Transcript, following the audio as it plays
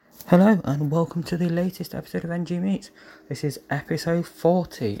Hello and welcome to the latest episode of NG Meets. This is episode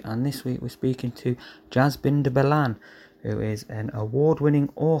 40 and this week we're speaking to Jasbinder Balan, who is an award-winning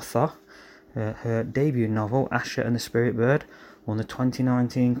author. Her debut novel, Asher and the Spirit Bird, won the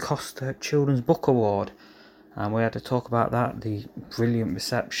 2019 Costa Children's Book Award. And we had to talk about that, the brilliant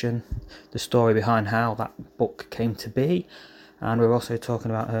reception, the story behind how that book came to be. And we're also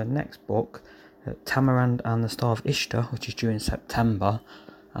talking about her next book, Tamarand and the Star of Ishtar, which is due in September.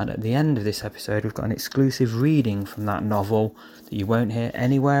 And at the end of this episode, we've got an exclusive reading from that novel that you won't hear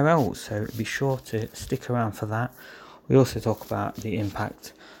anywhere else. So be sure to stick around for that. We also talk about the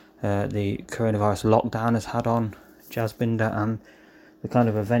impact the coronavirus lockdown has had on Jasbinder and the kind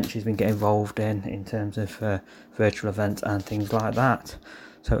of events she's been getting involved in terms of virtual events and things like that.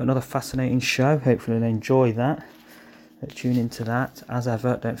 So another fascinating show. Hopefully you'll enjoy that. Tune into that. As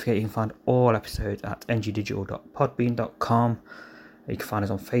ever, don't forget you can find all episodes at ngdigital.podbean.com. You can find us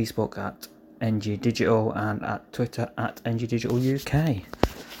on Facebook at ngdigital and at Twitter at ngdigitaluk.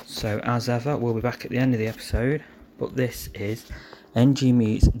 So as ever, we'll be back at the end of the episode, but this is NG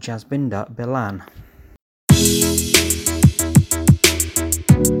Meets Jasbinder Balan.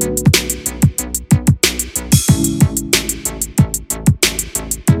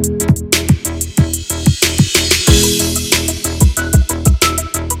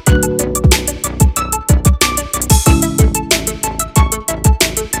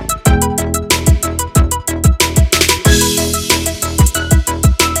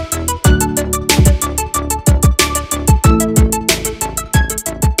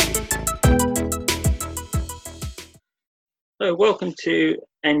 So welcome to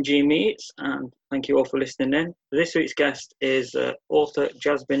NG Meets and thank you all for listening in. This week's guest is author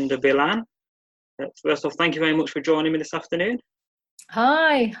Jasbinder Balan. First off, thank you very much for joining me this afternoon.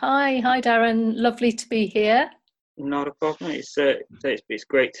 Hi Darren, lovely to be here. Not a problem. It's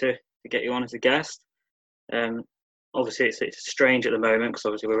great to get you on as a guest. Obviously it's strange at the moment because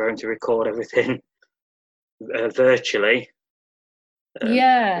obviously we're going to record everything virtually.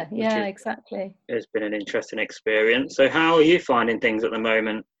 Exactly. It's been an interesting experience. So how are you finding things at the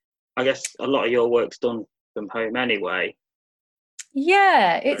moment? I guess a lot of your work's done from home anyway.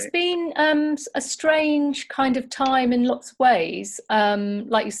 Yeah, it's been a strange kind of time in lots of ways.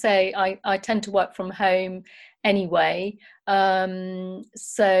 Like you say, I tend to work from home anyway.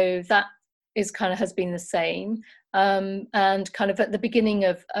 So that is kind of has been the same. And kind of at the beginning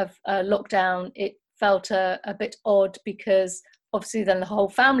of lockdown, it felt a bit odd because obviously then the whole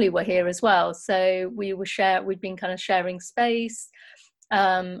family were here as well. So we'd been kind of sharing space.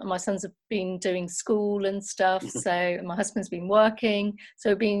 My sons have been doing school and stuff. So my husband's been working. So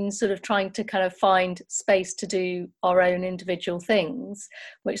we've been sort of trying to kind of find space to do our own individual things,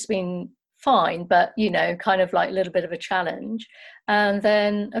 which has been fine, but, kind of like a little bit of a challenge. And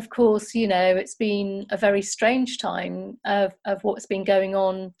then, of course, it's been a very strange time of what's been going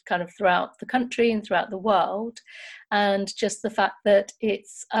on kind of throughout the country and throughout the world. And just the fact that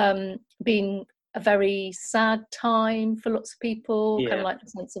it's been a very sad time for lots of people, kind of like a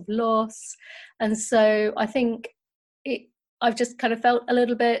sense of loss. And so I think I've just kind of felt a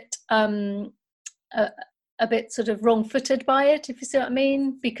little bit a bit sort of wrong-footed by it, if you see what I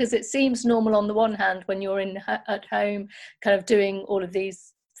mean, because it seems normal on the one hand when you're at home kind of doing all of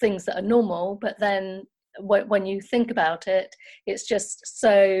these things that are normal, but then when you think about it, it's just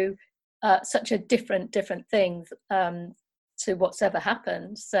so such a different thing to what's ever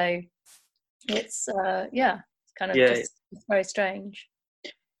happened. So it's it's very strange.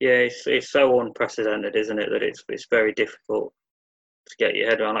 It's so unprecedented, isn't it, that it's very difficult to get your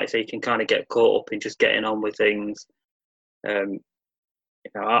head around. Like I say, you can kind of get caught up in just getting on with things.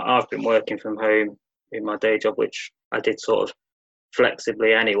 I've been working from home in my day job, which I did sort of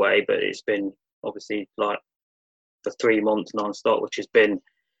flexibly anyway, but it's been obviously like for 3 months non-stop, which has been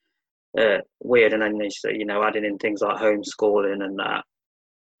weird. And then adding in things like homeschooling and that,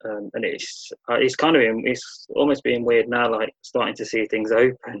 and it's almost being weird now, like starting to see things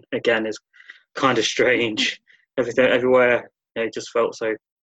open again is kind of strange. Everything everywhere, it just felt so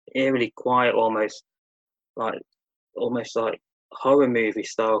eerily quiet, almost like horror movie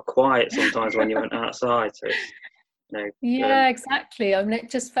style quiet sometimes when you went outside. So exactly. I mean, it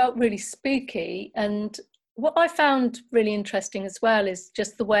just felt really spooky. And what I found really interesting as well is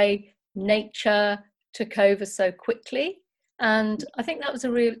just the way nature took over so quickly. And I think that was a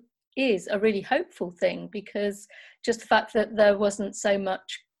really hopeful thing, because just the fact that there wasn't so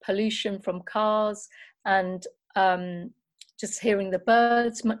much pollution from cars and just hearing the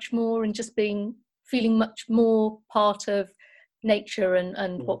birds much more and just feeling much more part of nature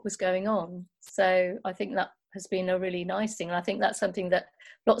and what was going on. So I think has been a really nice thing. And I think that's something that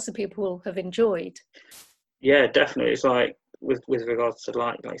lots of people have enjoyed. Yeah, definitely. It's like with regards to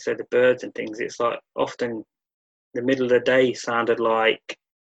like you said, the birds and things. It's like often the middle of the day sounded like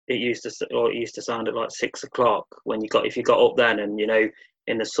it used to sound at like 6 o'clock when if you got up then, and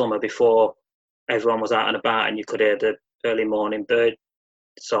in the summer before everyone was out and about and you could hear the early morning bird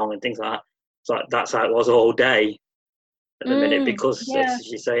song and things like that. It's like that's how it was all day at the minute, because as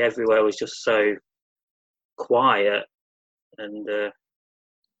you say, everywhere was just so quiet, and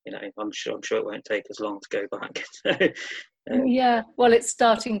I'm sure it won't take as long to go back. Yeah, well, it's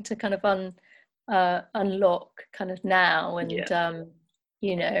starting to kind of unlock kind of now, and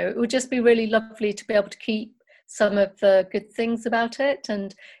it would just be really lovely to be able to keep some of the good things about it.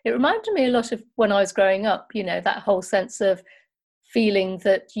 And it reminded me a lot of when I was growing up, that whole sense of feeling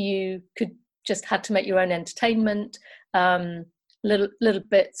that you could just had to make your own entertainment, little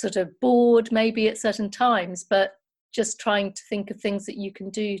bit sort of bored maybe at certain times, but just trying to think of things that you can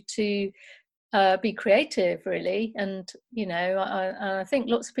do to be creative, really. And I think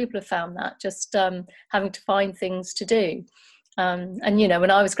lots of people have found that, just having to find things to do. And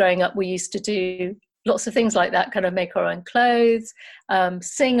when I was growing up, we used to do lots of things like that, kind of make our own clothes,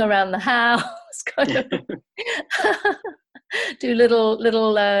 sing around the house, kind of do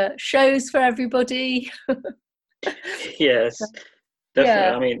little shows for everybody. Yes,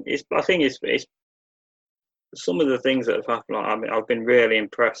 definitely. I mean, I think it's some of the things that have happened. I mean, I've been really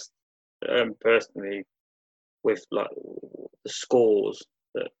impressed personally with like the schools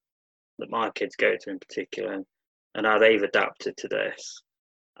that my kids go to in particular, and how they've adapted to this,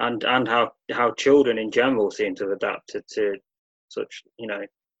 and how children in general seem to have adapted to such.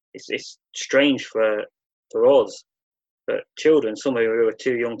 It's strange for us, but children, some of who are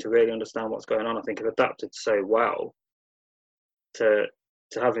too young to really understand what's going on, I think have adapted so well to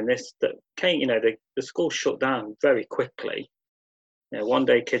having this, that came, the school shut down very quickly. One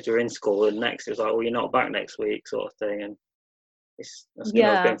day kids are in school, and next it was like, well, you're not back next week, sort of thing. And it's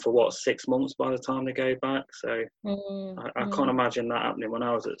been for 6 months by the time they go back. So I can't imagine that happening when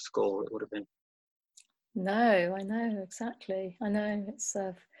I was at school. It would have been. No, I know, exactly. I know, it's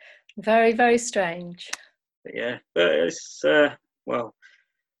very, very strange. But it's well,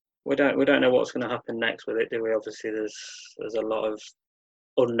 we don't know what's going to happen next with it, do we? Obviously, there's a lot of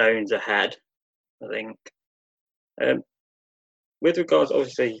unknowns ahead, I think. With regards,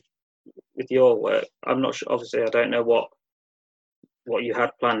 obviously, with your work, I'm not sure. Obviously, I don't know what you had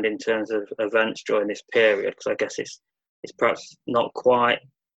planned in terms of events during this period, because I guess it's perhaps not quite.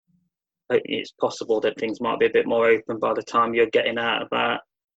 It's possible that things might be a bit more open by the time you're getting out of that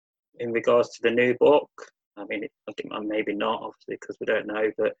in regards to the new book. I mean, I think maybe not, obviously, because we don't know.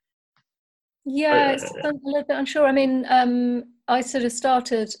 But it's a little bit unsure. I mean, I sort of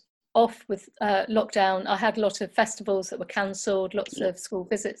started off with lockdown. I had a lot of festivals that were cancelled, lots of school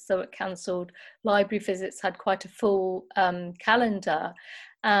visits that were cancelled, library visits had quite a full calendar.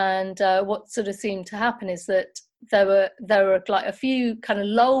 And what sort of seemed to happen is that there were like a few kind of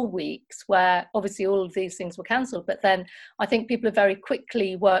lull weeks where obviously all of these things were cancelled, but then I think people have very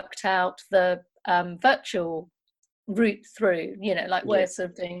quickly worked out the virtual route through, like we're sort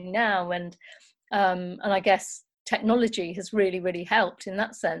of doing now. And I guess technology has really, really helped in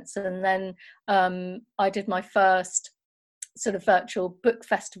that sense. And then I did my first sort of virtual book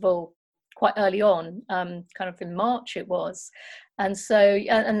festival quite early on, kind of in March it was. And so,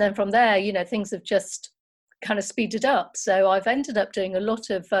 and then from there, things have just kind of speeded up. So I've ended up doing a lot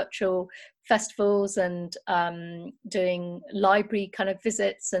of virtual festivals and doing library kind of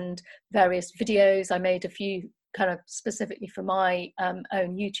visits and various videos. I made a few kind of specifically for my own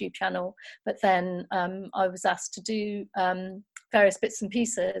YouTube channel, but then I was asked to do various bits and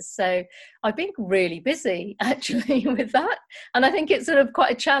pieces. So I've been really busy actually with that. And I think it's sort of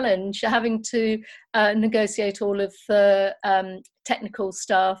quite a challenge having to negotiate all of the technical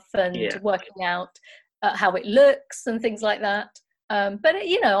stuff and working out how it looks and things like that. But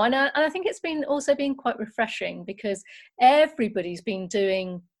and I think it's been quite refreshing, because everybody's been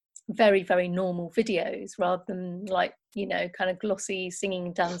doing very, very normal videos rather than like kind of glossy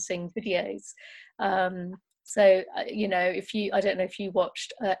singing, dancing videos. So I don't know if you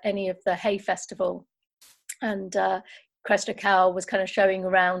watched any of the Hay Festival, and Cressida Cowell was kind of showing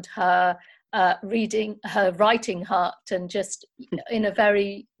around her writing hut, and just in a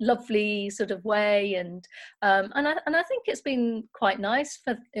very lovely sort of way, and I think it's been quite nice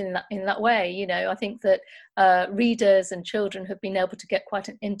in that way. I think that readers and children have been able to get quite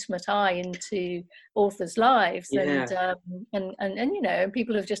an intimate eye into authors' lives, and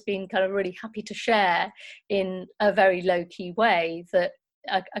people have just been kind of really happy to share in a very low key way that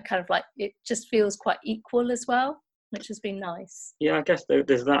a kind of like, it just feels quite equal as well, which has been nice. Yeah, I guess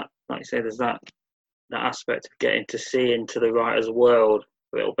there's that, like you say, there's that aspect of getting to see into the writer's world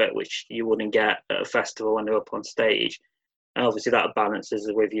a little bit, which you wouldn't get at a festival when they're up on stage. And obviously that balances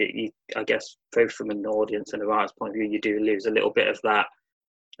with you, I guess, both from an audience and a writer's point of view, you do lose a little bit of that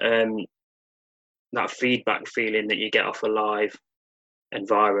that feedback feeling that you get off a live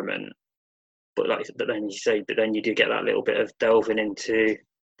environment. But then you do get that little bit of delving into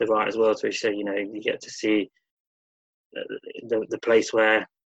the writer's world, so you say, you get to see the place where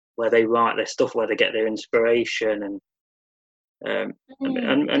they write their stuff, where they get their inspiration, and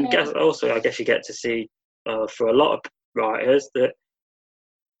guess also, I guess you get to see for a lot of writers that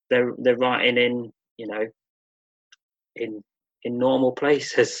they're writing in normal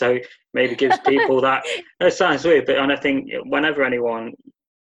places, so maybe gives people that. It sounds weird, but and I think whenever anyone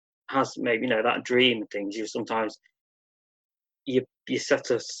has maybe that dream and things, you sometimes you set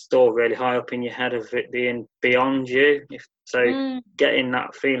a store really high up in your head of it being beyond you. Getting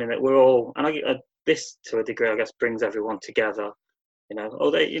that feeling that we're all, and this to a degree, I guess, brings everyone together.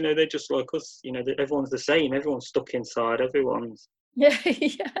 They're just like us. Everyone's the same. Everyone's stuck inside. Everyone's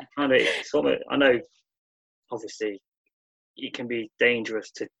kind of something. I know, obviously, it can be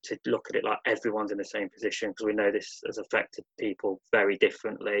dangerous to look at it like everyone's in the same position, because we know this has affected people very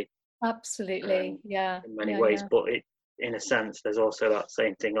differently. Absolutely, in many ways. But in a sense, there's also that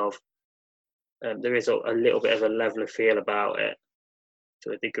same thing of there is a little bit of a leveler feel about it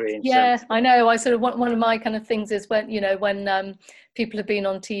to a degree. I know. I sort of one of my kind of things is when people have been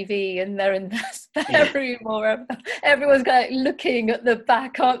on TV and they're in the spare room, or everyone's kind of looking at the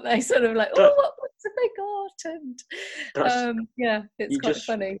back, aren't they? Sort of like, what's have they got? And it's quite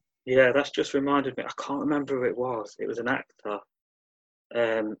funny. Yeah, that's just reminded me. I can't remember who it was. It was an actor.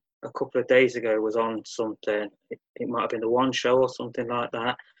 A couple of days ago was on something. It might have been the One Show or something like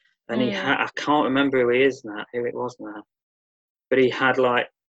that. And I can't remember who it was now. But he had like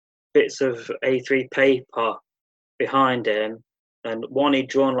bits of A3 paper behind him, and one he'd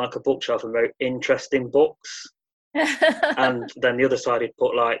drawn like a bookshelf and wrote interesting books. And then the other side he'd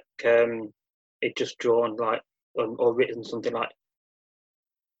put like he'd just drawn like or written something like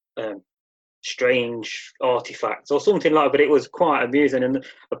strange artifacts or something like, but it was quite amusing. And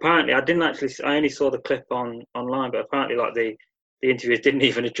apparently I only saw the clip online, but apparently like the interviewers didn't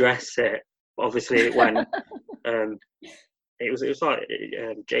even address it. Obviously it went it was like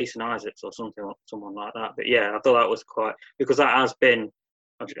Jason Isaacs or someone like that. But yeah, I thought that was quite, because that has been,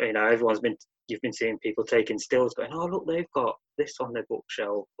 you've been seeing people taking stills going, oh look, they've got this on their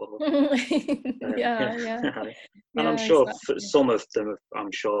bookshelf, or, and I'm sure for some of them,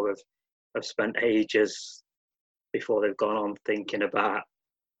 I'm sure have spent ages before they've gone on thinking about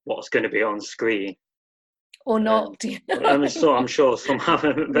what's going to be on screen or not. I'm sure some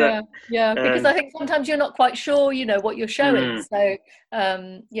haven't, but because I think sometimes you're not quite sure what you're showing. So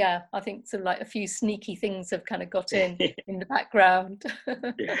I think sort of like a few sneaky things have kind of got in the background.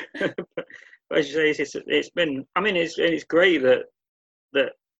 But as you say, it's been, I mean, it's great that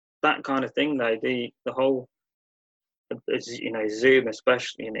kind of thing though, the whole, Zoom,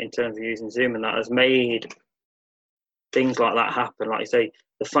 especially in terms of using Zoom, and that has made things like that happen. Like you say,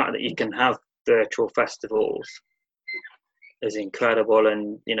 the fact that you can have virtual festivals is incredible,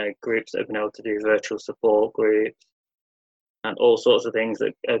 and groups that have been able to do virtual support groups and all sorts of things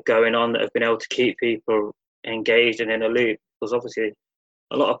that are going on that have been able to keep people engaged and in a loop, because obviously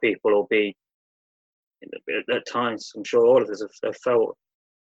a lot of people will be at times, I'm sure all of us have felt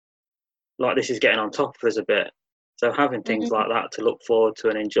like this is getting on top of us a bit. So having things like that to look forward to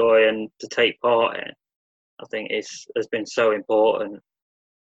and enjoy and to take part in, I think has been so important.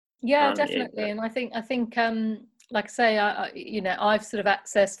 Yeah, definitely. And I think like I say, I've sort of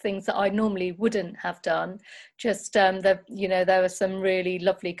accessed things that I normally wouldn't have done. Just there were some really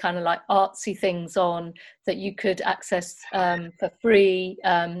lovely kind of like artsy things on that you could access for free.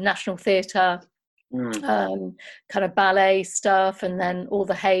 National Theatre, kind of ballet stuff, and then all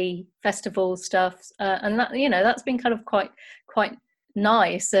the Hay Festival stuff, and that that's been kind of quite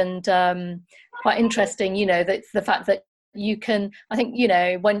nice and quite interesting. That the fact that you can, I think,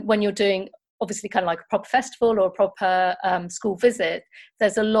 when you're doing obviously kind of like a proper festival or a proper school visit,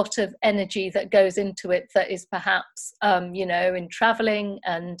 there's a lot of energy that goes into it that is perhaps in traveling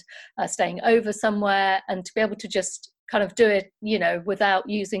and staying over somewhere, and to be able to just kind of do it without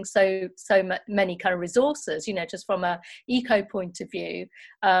using so many kind of resources, just from a eco point of view.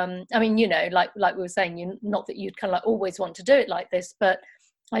 I mean, like we were saying, not that you'd kind of like always want to do it like this, but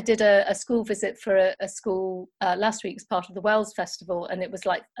I did a school visit for a school last week as part of the Wells Festival, and it was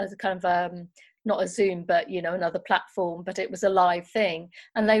like as a kind of not a Zoom, but another platform, but it was a live thing,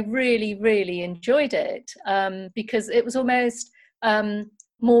 and they really, really enjoyed it, because it was almost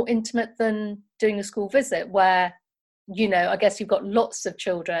more intimate than doing a school visit, where I guess you've got lots of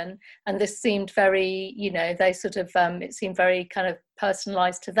children, and this seemed very, they sort of it seemed very kind of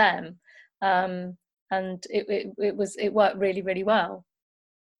personalized to them, and it worked really, really well.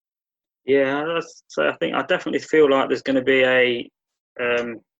 Yeah, so I think I definitely feel like there's going to be a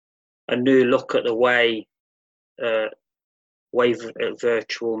new look at the way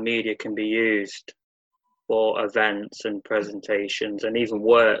virtual media can be used for events and presentations, and even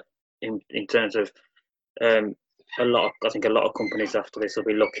work in terms of I think a lot of companies after this will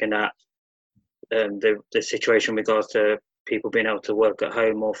be looking at the situation with regards to people being able to work at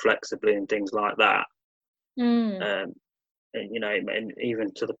home more flexibly and things like that. And, and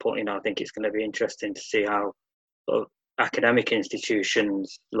even to the point, I think it's going to be interesting to see how sort of academic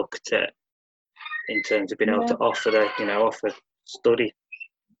institutions look at it in terms of being able to offer study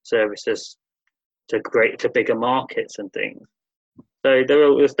services to bigger markets and things. So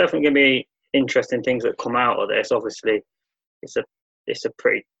there's definitely going to be interesting things that come out of this. Obviously, it's a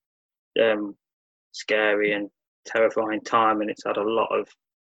pretty scary and terrifying time, and it's had a lot of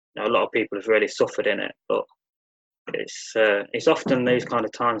people have really suffered in it. But it's often those kind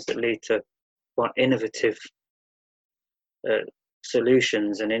of times that lead to quite innovative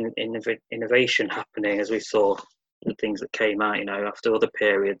solutions and innovation happening, as we saw the things that came out, after other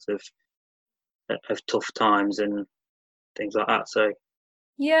periods of tough times and things like that. So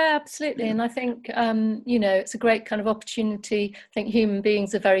yeah, absolutely. And I think it's a great kind of opportunity. I think human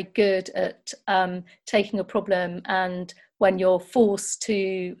beings are very good at taking a problem, and when you're forced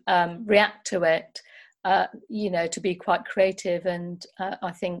to react to it, to be quite creative. And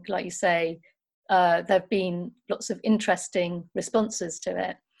I think, like you say, there have been lots of interesting responses to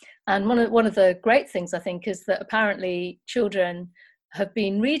it. And one of the great things, I think, is that apparently children have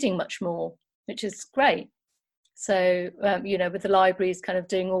been reading much more, which is great. So, with the libraries kind of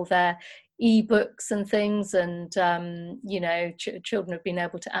doing all their e-books and things, and, children have been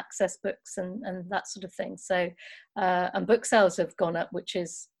able to access books and that sort of thing. So, and book sales have gone up, which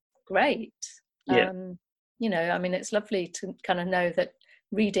is great. Yeah. It's lovely to kind of know that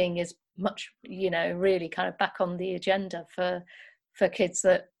reading is much, really kind of back on the agenda for kids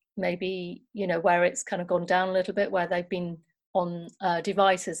that maybe, where it's kind of gone down a little bit, where they've been on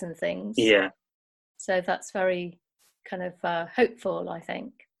devices and things. Yeah. So that's very kind of hopeful, I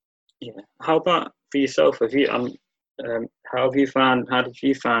think. Yeah. How about for yourself? How did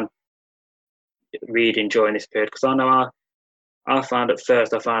you find reading during this period? Because I know I found at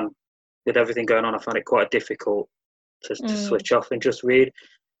first, with everything going on, I found it quite difficult to switch off and just read.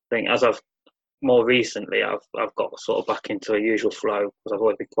 I think as I've more recently, I've got sort of back into a usual flow, because I've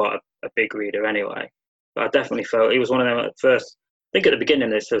always been quite a big reader anyway. But I definitely felt it was one of them at first. I think at the beginning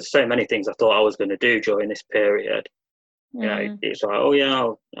there's so many things I thought I was going to do during this period. It's like, oh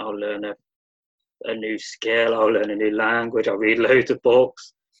yeah, I'll learn a new skill, I'll learn a new language, I'll read loads of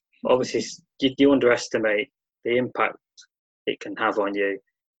books. Obviously, you underestimate the impact it can have on you,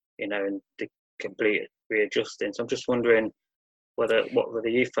 and the complete readjusting. So I'm just wondering whether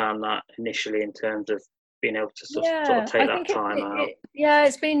you found that initially in terms of being able to sort of take that time out.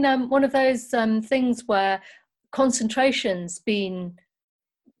 It's been one of those things where concentration's been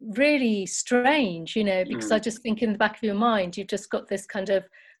really strange, because I just think in the back of your mind, you've just got this kind of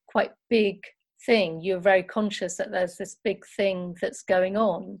quite big thing. You're very conscious that there's this big thing that's going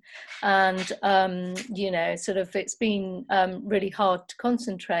on, and sort of it's been really hard to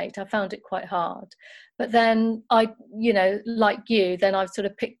concentrate. I found it quite hard, but then I, like you, then I've sort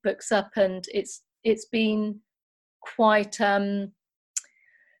of picked books up, and it's been quite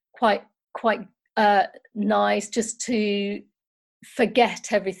nice just to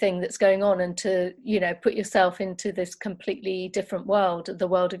forget everything that's going on, and to put yourself into this completely different world, the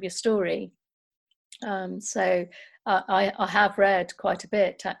world of your story. So I have read quite a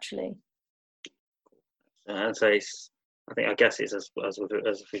bit, actually. So I guess it's as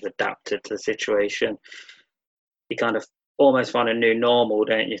we've adapted to the situation, you kind of almost find a new normal,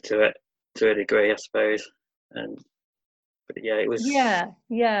 don't you, to a degree, I suppose. But yeah, it was.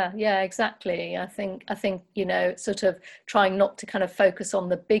 Yeah, exactly. I think sort of trying not to kind of focus on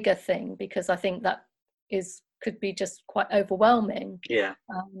the bigger thing, because I think that could be just quite overwhelming. Yeah.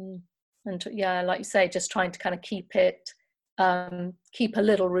 And like you say, just trying to kind of keep a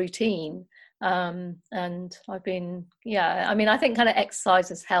little routine. And I've been, I think kind of exercise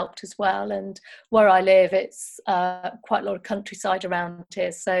has helped as well. And where I live, it's quite a lot of countryside around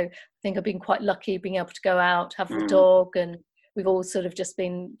here. So I think I've been quite lucky being able to go out, have the dog, and we've all sort of just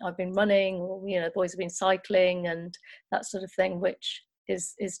been, I've been running, or the boys have been cycling and that sort of thing, which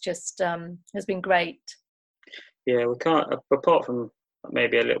is just has been great. Yeah, we can't, apart from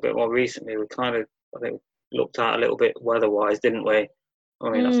maybe a little bit more recently, we kind of, I think, looked at a little bit weather-wise, didn't we? I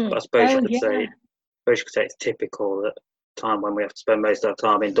mean, I suppose you could say it's typical that time when we have to spend most of our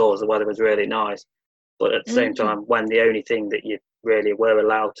time indoors, the weather was really nice. But at the same time, when the only thing that you really were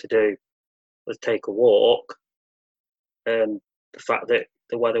allowed to do was take a walk, the fact that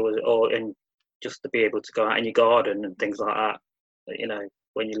the weather was all in, just to be able to go out in your garden and things like that,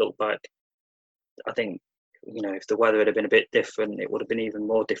 when you look back, I think, if the weather had been a bit different, it would have been even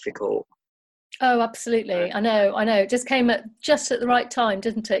more difficult. Oh, absolutely. I know. It just came at the right time,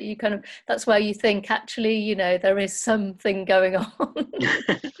 didn't it? You kind of, that's where you think, actually, there is something going on.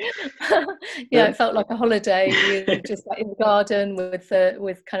 It felt like a holiday. We were just like in the garden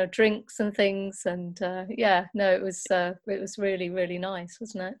with kind of drinks and things. And it was really, really nice,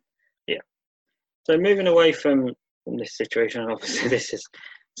 wasn't it? Yeah. So moving away from this situation, and obviously this is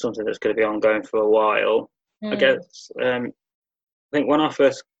something that's going to be ongoing for a while. I guess, I think when I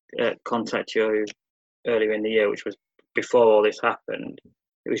first contacted you earlier in the year, which was before all this happened,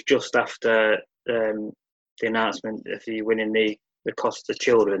 it was just after the announcement of you winning the Costa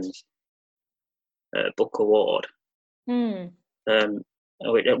Children's Book Award.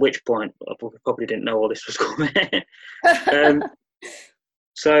 At which point I probably didn't know all this was coming.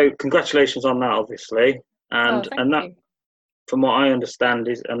 So congratulations on that, obviously, and that, from what I understand,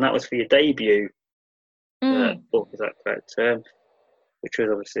 that was for your debut book. Is that correct? Which was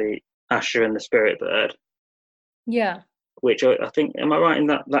obviously Asher and the Spirit Bird. Yeah. Which I think, am I right in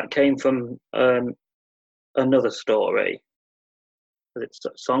that came from another story? Was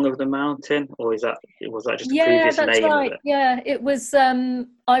it Song of the Mountain, or was that just a previous name? Right. Of it? Yeah, it was. I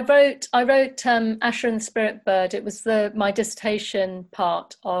wrote Asher and the Spirit Bird. It was my dissertation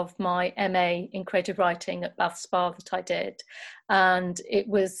part of my MA in creative writing at Bath Spa that I did, and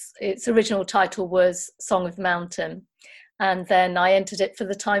its original title was Song of the Mountain, and then I entered it for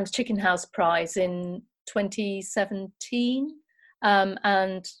the Times Chicken House Prize in 2017,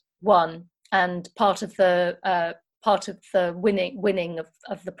 and won. And part of the winning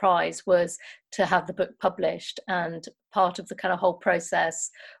of the prize was to have the book published, and part of the kind of whole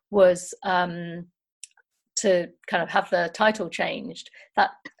process was to kind of have the title changed.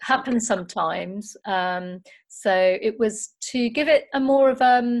 That happens sometimes. So it was to give it a more of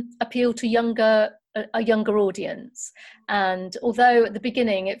appeal to a younger audience. And although at the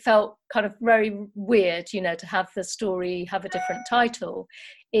beginning it felt kind of very weird, to have the story have a different title,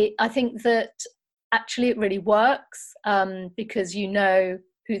 I think that actually it really works, because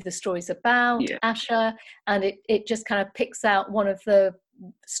who the story's about, Asher, and it just kind of picks out one of the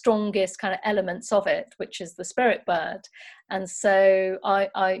strongest kind of elements of it, which is the spirit bird. And so I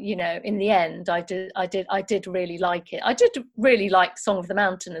in the end I did really like it. I did really like Song of the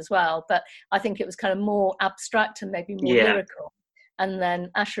Mountain as well, but I think it was kind of more abstract and maybe more lyrical. And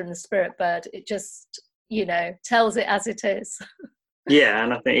then Asher and the Spirit Bird, it just tells it as it is. Yeah,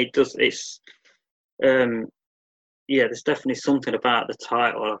 and I think it does. It's there's definitely something about the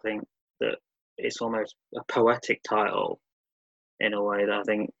title. I think that it's almost a poetic title in a way that I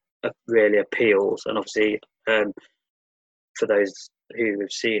think really appeals. And obviously, for those who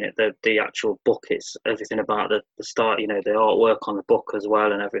have seen it, the actual book, it's everything about the start. The artwork on the book as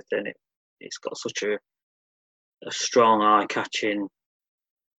well, and everything. It's got such a strong, eye-catching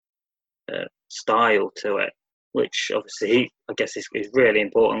style to it, which obviously I guess is really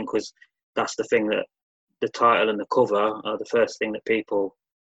important, because that's the thing, that the title and the cover are the first thing that people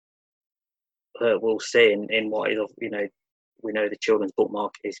will see in what is, we know the children's book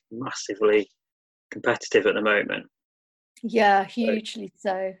market is massively competitive at the moment. Yeah, hugely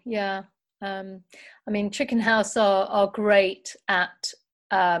so. Yeah. I mean, Chicken House are great at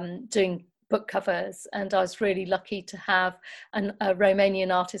doing book covers, and I was really lucky to have a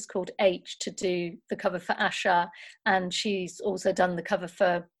Romanian artist called H to do the cover for Asher, and she's also done the cover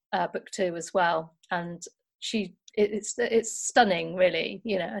for book 2 as well. And it's stunning, really.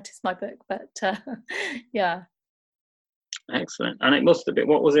 It is my book, but yeah. Excellent. And it must have been,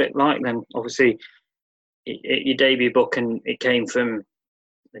 what was it like then? Obviously, your debut book, and it came from,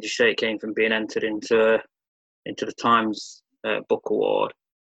 as you say, it came from being entered into the Times Book Award.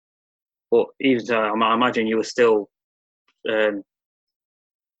 But even so, I imagine you were still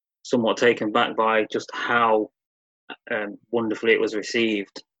somewhat taken back by just how wonderfully it was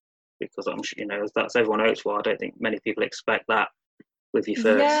received, because I'm sure, that's everyone hopes for. I don't think many people expect that with you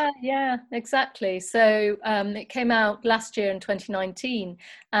first. Yeah, exactly. So it came out last year in 2019,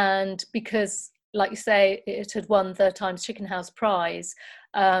 and because like you say, it had won the Times Chicken House Prize.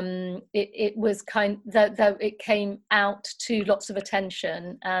 It was though it came out to lots of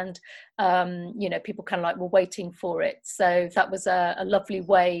attention, and people kind of like were waiting for it. So that was a lovely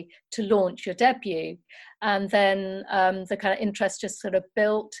way to launch your debut. And then the kind of interest just sort of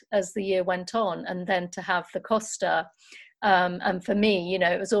built as the year went on, and then to have the Costa. And for me,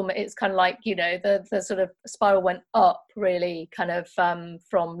 it's kind of like, the sort of spiral went up really, kind of from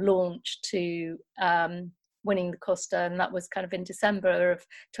launch to winning the Costa, and that was kind of in December of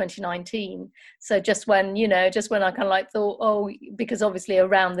 2019. So just when I kind of like thought, because obviously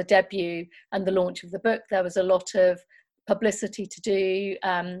around the debut and the launch of the book, there was a lot of publicity to do,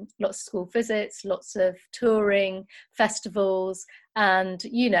 lots of school visits, lots of touring, festivals, and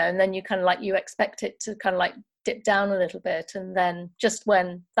and then you kind of like, you expect it to kind of like dip down a little bit, and then just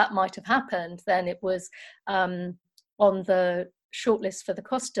when that might have happened, then it was on the shortlist for the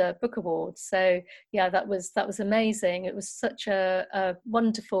Costa Book Awards. So yeah, that was amazing. It was such a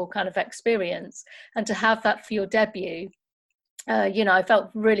wonderful kind of experience, and to have that for your debut, I felt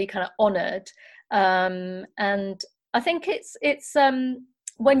really kind of honoured, and I think it's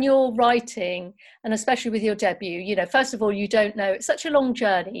when you're writing, and especially with your debut, first of all, you don't know, it's such a long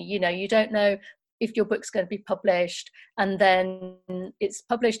journey, you don't know if your book's going to be published, and then it's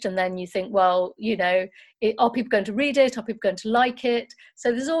published, and then you think, well, are people going to read it? Are people going to like it?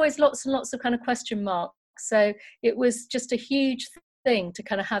 So there's always lots and lots of kind of question marks. So it was just a huge thing to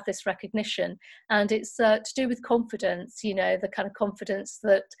kind of have this recognition, and it's to do with confidence, the kind of confidence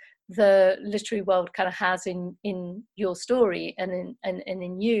that the literary world kind of has in your story and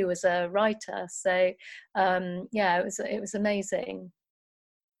in you as a writer. So it was amazing.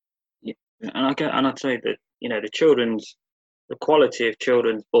 And I'd say that the quality of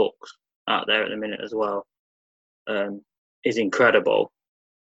children's books out there at the minute as well is incredible.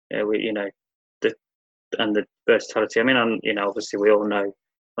 The versatility. I mean, obviously we all know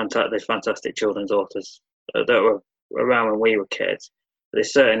there's fantastic children's authors that were around when we were kids. But it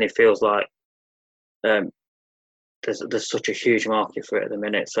certainly feels like there's such a huge market for it at the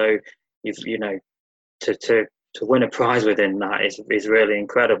minute. So to win a prize within that is really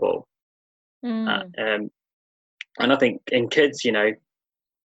incredible. And I think in kids, they're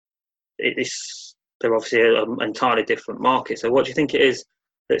obviously an entirely different market. So what do you think it is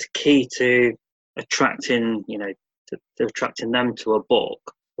that's key to attracting, to attracting them to a book?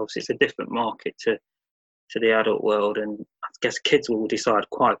 Obviously, it's a different market to the adult world, and I guess kids will decide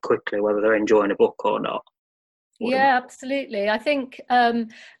quite quickly whether they're enjoying a book or not. Yeah, absolutely. I think,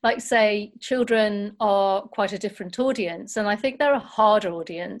 like say, children are quite a different audience, and I think they're a harder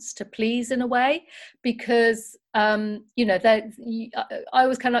audience to please in a way, because I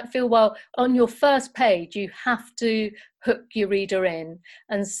always kind of feel, well, on your first page you have to hook your reader in,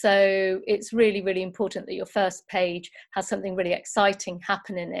 and so it's really, really important that your first page has something really exciting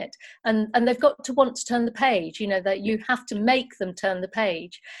happen in it, and they've got to want to turn the page, that you have to make them turn the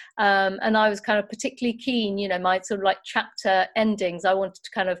page, and I was kind of particularly keen, my sort of like chapter endings, I wanted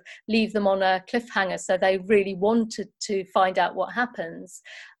to kind of leave them on a cliffhanger, so they really wanted to find out what happens.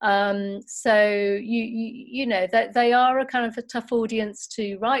 So that they are a kind of a tough audience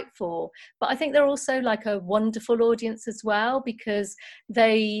to write for, but I think they're also like a wonderful audience as well, because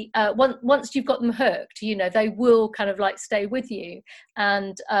they once you've got them hooked, they will kind of like stay with you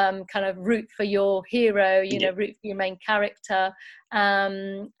and kind of root for your hero, root for your main character,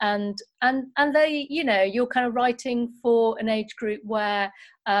 and they, you're kind of writing for an age group where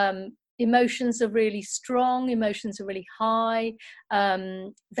emotions are really strong, emotions are really high,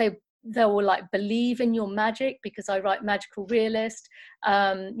 they will like believe in your magic, because I write magical realist,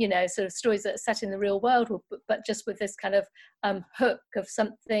 sort of stories that are set in the real world, but just with this kind of hook of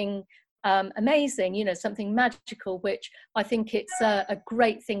something amazing, something magical, which I think it's a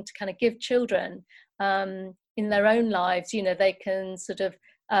great thing to kind of give children in their own lives. They can sort of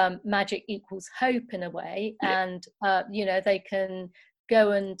magic equals hope in a way, and they can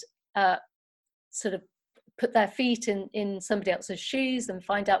go and sort of put their feet in somebody else's shoes and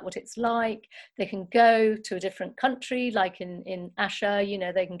find out what it's like. They can go to a different country, like in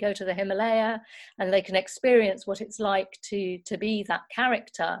Asha, they can go to the Himalaya, and they can experience what it's like to be that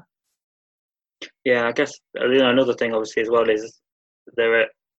character. Yeah, I guess another thing obviously as well is they're at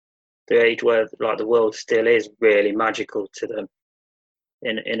the age where like the world still is really magical to them,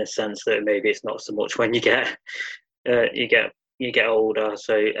 in a sense that maybe it's not so much when you get older.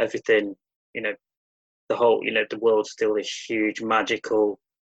 So everything, the whole, the world's still this huge magical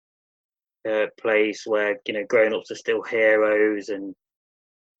place where grown-ups are still heroes and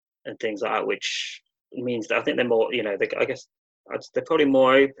things like that, which means that I think they're more, I guess they're probably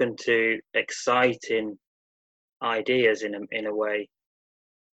more open to exciting ideas in a way.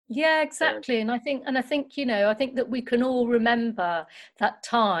 Yeah, exactly. And I think, I think that we can all remember that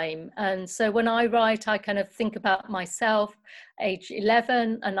time. And so when I write, I kind of think about myself, age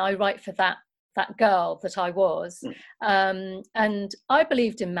 11, and I write for that girl that I was. And I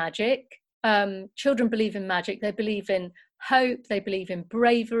believed in magic. Children believe in magic. They believe in hope. They believe in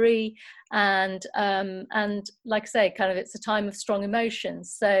bravery. And like I say, kind of, it's a time of strong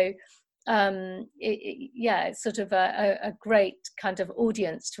emotions. So it's sort of a great kind of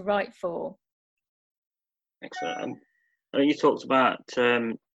audience to write for. Excellent. You talked about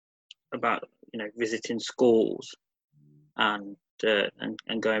visiting schools and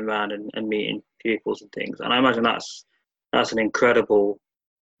going around and meeting pupils and things, and I imagine that's an incredible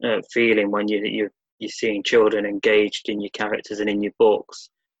feeling when you're seeing children engaged in your characters and in your books.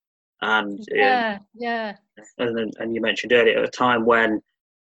 And and you mentioned earlier, at a time when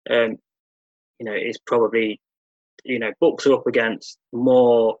it's probably, books are up against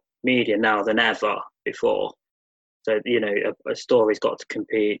more media now than ever before. So, a story's got to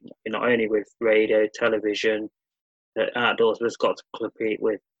compete not only with radio, television, outdoors, but it's got to compete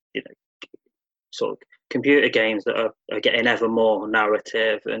with, sort of computer games that are getting ever more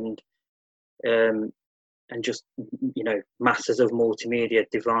narrative and just, masses of multimedia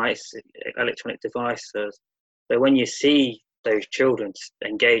electronic devices. So when you see those children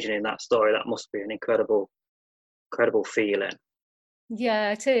engaging in that story, that must be an incredible feeling.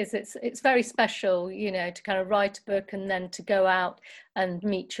 Yeah, it is. It's very special, to kind of write a book and then to go out and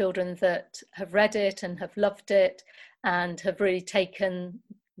meet children that have read it and have loved it and have really taken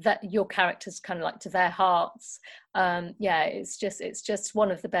that your characters kind of like to their hearts. It's just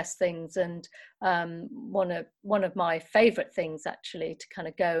one of the best things, and one of my favorite things, actually, to kind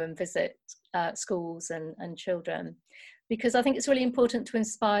of go and visit schools and children, because I think it's really important to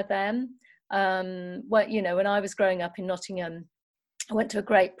inspire them. When I was growing up in Nottingham, I went to a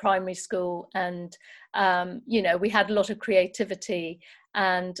great primary school, and we had a lot of creativity,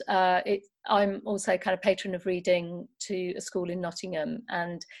 and I'm also kind of patron of reading to a school in Nottingham,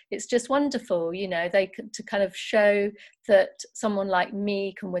 and it's just wonderful, to kind of show that someone like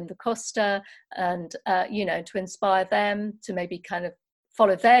me can win the Costa, and to inspire them to maybe kind of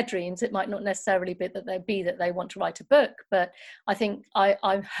follow their dreams. It might not necessarily be that they want to write a book, but I think I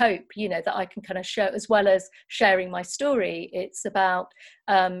hope that I can kind of show, as well as sharing my story, it's about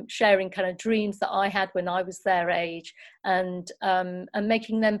sharing kind of dreams that I had when I was their age, and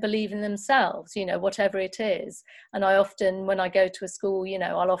making them believe in themselves, whatever it is. And I often, when I go to a school,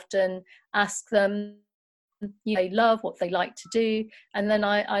 I'll often ask them they love, what they like to do, and then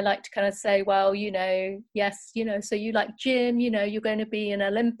I like to kind of say, well, yes, so you like gym, you're going to be an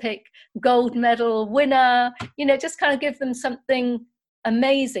Olympic gold medal winner, just kind of give them something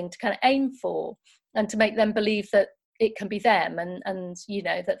amazing to kind of aim for, and to make them believe that it can be them, and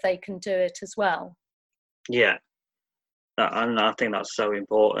that they can do it as well. Yeah, and I think that's so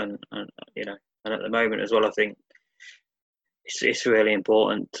important, and and at the moment as well, I think it's really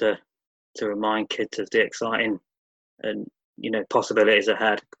important to remind kids of the exciting and possibilities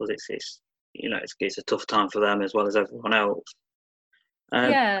ahead, because it's a tough time for them as well as everyone else.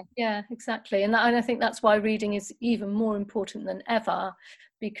 Yeah, exactly. And I think that's why reading is even more important than ever,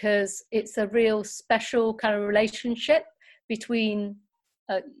 because it's a real special kind of relationship between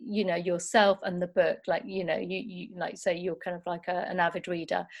yourself and the book. Like, you like say you're kind of like an avid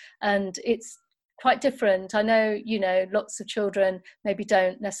reader, and it's quite different. I know, lots of children maybe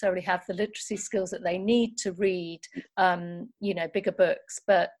don't necessarily have the literacy skills that they need to read, bigger books.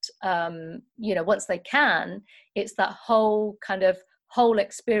 But, once they can, it's that whole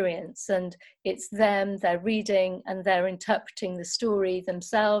experience, and it's they're reading and they're interpreting the story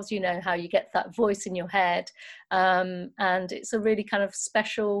themselves, how you get that voice in your head. And it's a really kind of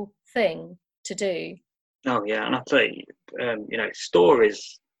special thing to do. Oh, yeah. And I'd say,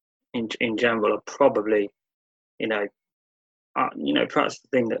 stories in general are probably, perhaps the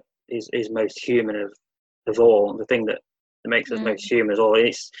thing that is most human of all, the thing that makes us most human of all.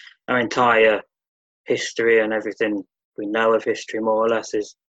 It's our entire history, and everything we know of history, more or less,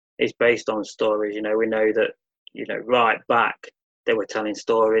 is based on stories. We know that, right back they were telling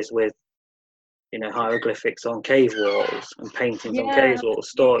stories with, hieroglyphics on cave walls and paintings on cave walls.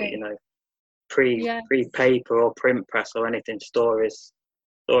 Story, pre-paper or print press or anything. Stories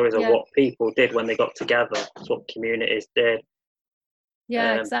are what people did when they got together. It's what communities did.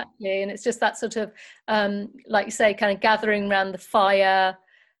 Yeah, exactly. And it's just that sort of, like you say, kind of gathering around the fire,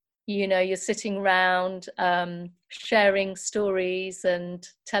 you're sitting around, sharing stories and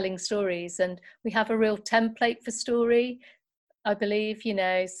telling stories. And we have a real template for story. I believe, you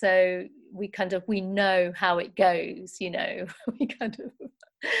know, so we know how it goes, you know. We kind of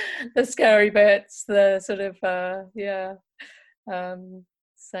the scary bits, the sort of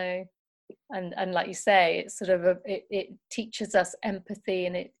so and like you say, it's sort of it teaches us empathy,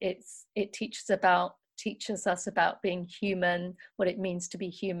 and it teaches us about being human, what it means to be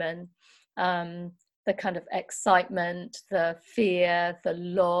human, the kind of excitement, the fear, the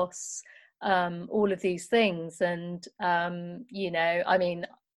loss, all of these things. And you know, I mean,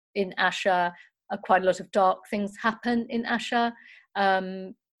 in Asha, quite a lot of dark things happen in Asha,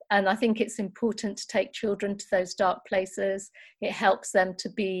 and I think it's important to take children to those dark places. It helps them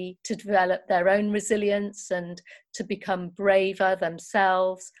to develop their own resilience and to become braver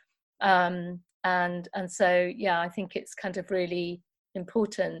themselves. And so, yeah, I think it's kind of really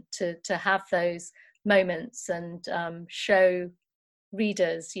important to have those moments and show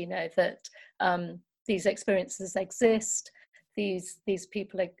readers, you know, that these experiences exist, these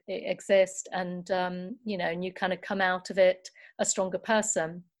people exist, and you know, and you kind of come out of it a stronger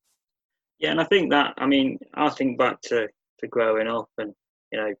person. Yeah, and I think that, I mean, I think back to growing up, and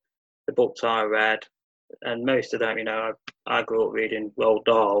you know, the books I read, and most of them, you know, I grew up reading Roald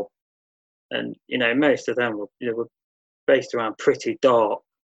Dahl, and you know, most of them were based around pretty dark.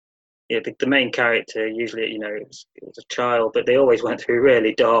 You know, the main character usually, you know, it was a child, but they always went through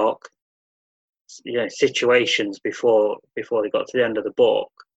really dark, you know, situations before they got to the end of the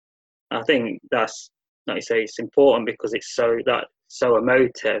book. I think that's, like you say, it's important because it's so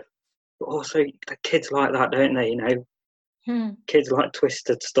emotive. But also, the kids like that, don't they? You know, kids like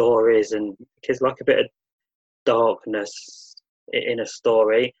twisted stories, and kids like a bit of darkness in a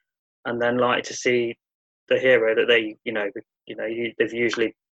story, and then like to see the hero that they've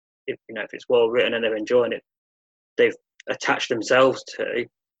usually, if it's well written and they're enjoying it, they've attached themselves to.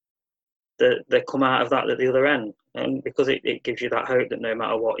 They come out of that at the other end, and because it gives you that hope that no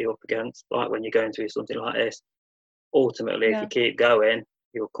matter what you're up against, like when you're going through something like this, ultimately, if you keep going,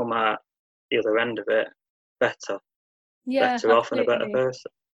 you'll come out the other end of it better off, and a better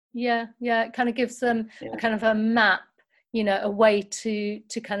person. It kind of gives them a kind of a map, you know, a way to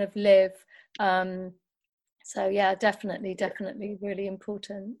kind of live. So yeah, definitely really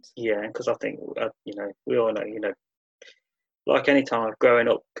important. Yeah, because I think you know, we all know, you know, like any time growing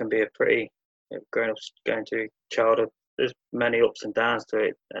up can be a pretty, going through childhood, there's many ups and downs to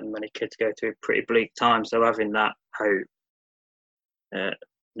it, and many kids go through a pretty bleak time. So having that hope, you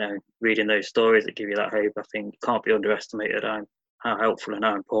know, reading those stories that give you that hope, I think can't be underestimated how helpful and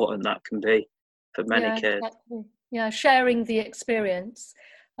how important that can be for many kids. Exactly. Yeah, sharing the experience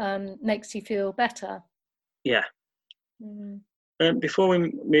makes you feel better. Yeah. Before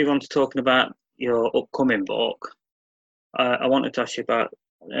we move on to talking about your upcoming book, I wanted to ask you about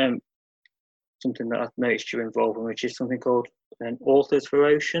something that I've noticed you're involved in, which is something called Authors for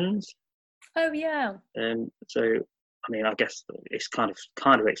Oceans. Oh yeah. So, I mean, I guess it's kind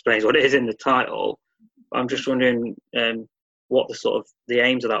of explains what it is in the title. I'm just wondering what the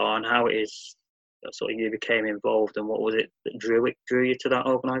aims of that are, and how it is that sort of you became involved, and what was it that drew you to that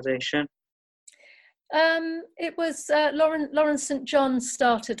organisation? It was Lawrence St John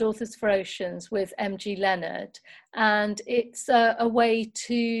started Authors for Oceans with M.G. Leonard, and it's a way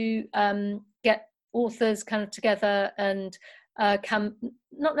to get authors kind of together and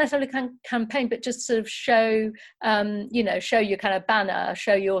not necessarily campaign, but just sort of show show your kind of banner,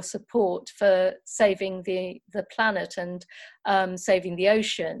 show your support for saving the planet and saving the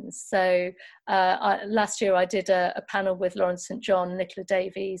oceans. So last year I did a panel with Lawrence St John, Nicola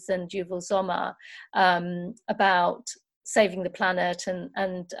Davies and Yuval Zomar about saving the planet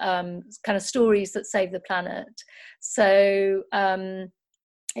and kind of stories that save the planet. So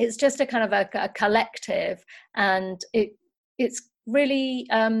it's just a kind of a collective, and it's really,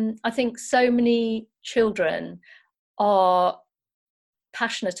 I think so many children are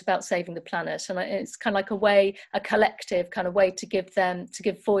passionate about saving the planet, and it's kind of like a collective kind of way to give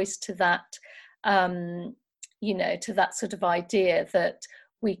voice to that, to that sort of idea that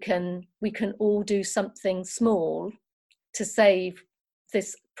we can all do something small to save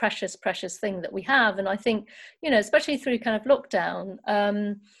this precious thing that we have. And I think, especially through kind of lockdown,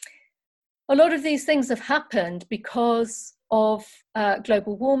 a lot of these things have happened because of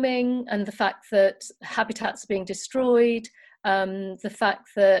global warming and the fact that habitats are being destroyed, the fact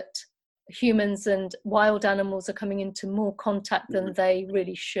that humans and wild animals are coming into more contact than they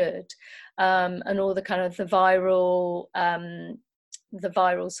really should, and all the kind of the viral the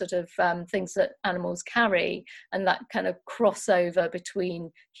viral sort of things that animals carry, and that kind of crossover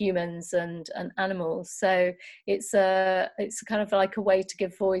between humans and animals. So it's kind of like a way to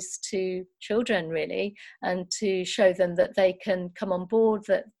give voice to children, really, and to show them that they can come on board,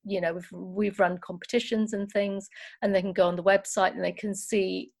 that, you know, we've run competitions and things, and they can go on the website and they can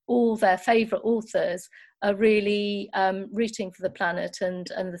see all their favourite authors are really rooting for the planet, and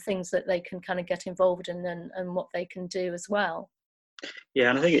the things that they can kind of get involved in, and what they can do as well. Yeah,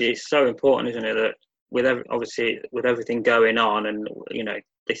 and I think it's so important, isn't it, that obviously with everything going on, and, you know,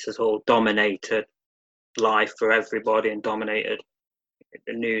 this has all dominated life for everybody and dominated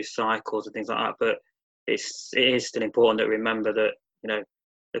the news cycles and things like that, but it is still important that remember that, you know,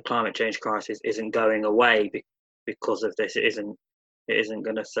 the climate change crisis isn't going away because of this. It isn't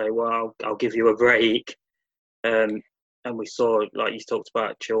going to say, well, I'll give you a break. And we saw, like you talked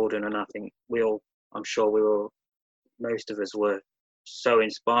about children, and I think most of us were so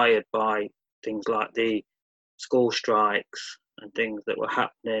inspired by things like the school strikes and things that were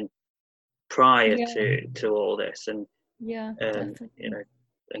happening prior to all this, and you know,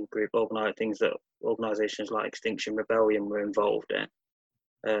 and group organized things that organisations like Extinction Rebellion were involved in.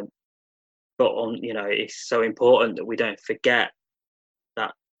 But you know, it's so important that we don't forget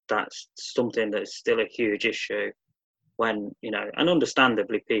that that's something that's still a huge issue. When, you know, and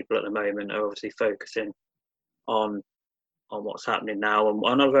understandably, people at the moment are obviously focusing on what's happening now,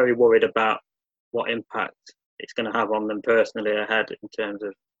 and are very worried about what impact it's going to have on them personally ahead, in terms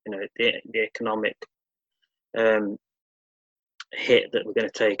of, you know, the economic hit that we're going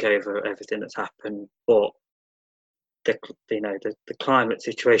to take over everything that's happened. But the climate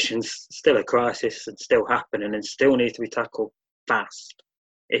situation's still a crisis, and still happening, and still needs to be tackled fast.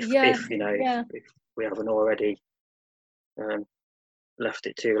 If we haven't already left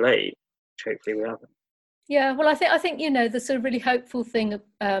it too late, which hopefully we haven't. Yeah, well, I think you know, the sort of really hopeful thing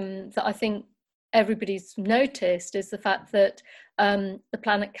that I think everybody's noticed is the fact that the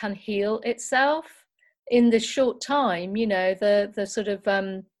planet can heal itself in this short time. You know, the sort of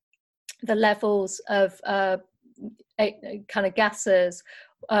the levels of kind of gases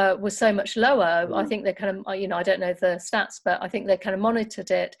was so much lower. I think they kind of, you know, I don't know the stats, but I think they kind of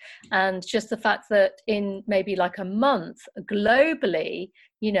monitored it, and just the fact that in maybe like a month globally,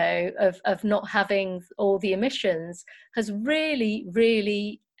 you know, of not having all the emissions has really,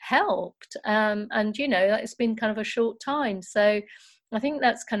 really helped. And, you know, it's been kind of a short time. So I think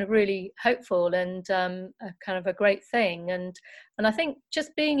that's kind of really hopeful, and kind of a great thing. And I think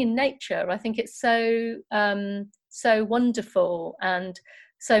just being in nature, I think it's so wonderful and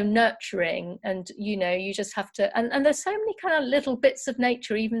so nurturing, and, you know, you just have to, and there's so many kind of little bits of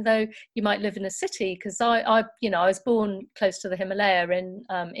nature, even though you might live in a city, because I you know, I was born close to the Himalaya in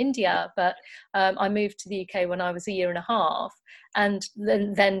India, but I moved to the UK when I was a year and a half, and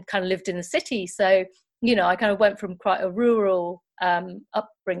then kind of lived in the city. So, you know, I kind of went from quite a rural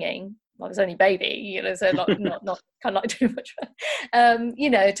upbringing. I was only a baby, you know, so not kind of like too much, you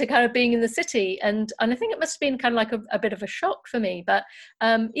know, to kind of being in the city. And I think it must have been kind of like a bit of a shock for me. But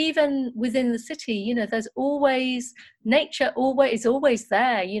even within the city, you know, there's always nature, always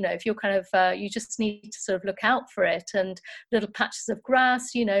there. You know, if you're kind of, you just need to sort of look out for it. And little patches of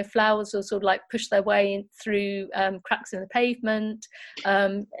grass, you know, flowers will sort of like push their way in through cracks in the pavement.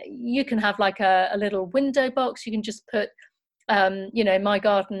 You can have like a little window box. You can just put, you know, in my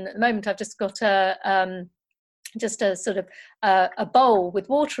garden at the moment, I've just got just a sort of a bowl with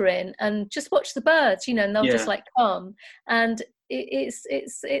water in, and just watch the birds, you know, and they'll just like come. And it's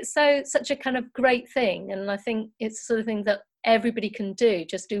such a kind of great thing. And I think it's the sort of thing that everybody can do.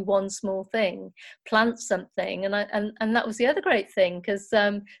 Just do one small thing, plant something. And that was the other great thing, because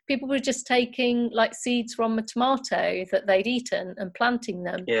people were just taking like seeds from a tomato that they'd eaten and planting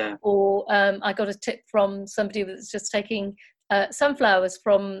them. Or I got a tip from somebody that was just taking sunflowers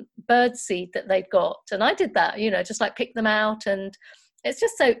from bird seed that they'd got, and I did that, you know, just like pick them out. And it's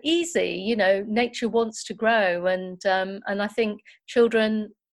just so easy, you know, nature wants to grow, and I think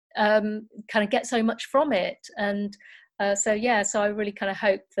children kind of get so much from it. And so I really kind of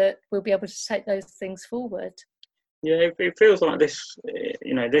hope that we'll be able to take those things forward. Yeah, it feels like this,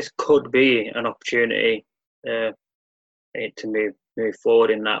 you know, this could be an opportunity to move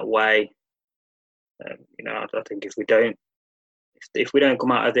forward in that way. You know, I think if we don't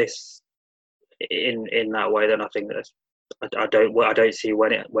come out of this in that way, then I think that I don't see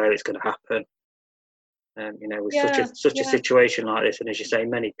where it's going to happen. You know, with such a situation like this, and as you say,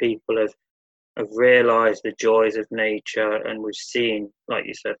 many people have realised the joys of nature, and we've seen, like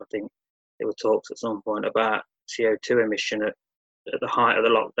you said, I think there were talks at some point about CO2 emission at the height of the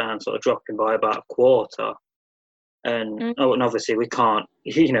lockdown, sort of dropping by about a quarter. And and obviously we can't,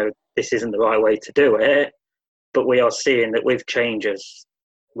 this isn't the right way to do it, but we are seeing that with changes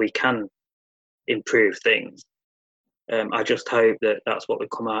we can improve things. I just hope that that's what we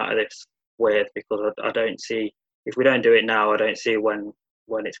come out of this with, because I don't see, if we don't do it now, I don't see when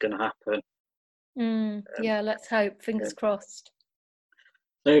it's going to happen. Yeah, let's hope. Fingers crossed.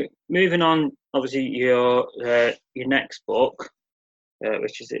 So moving on, obviously your next book,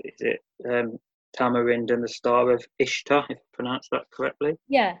 which is Tamarind and the Star of Ishtar, if I pronounce that correctly.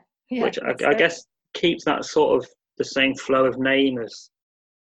 Yeah. Which I guess keeps that sort of the same flow of name as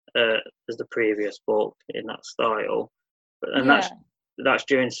the previous book in that style, and that's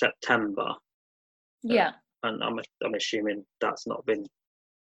during September. Yeah. And I'm assuming that's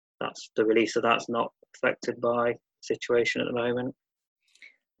the release of that's not affected by the situation at the moment.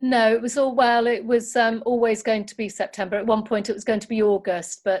 No, it was always going to be September. At one point it was going to be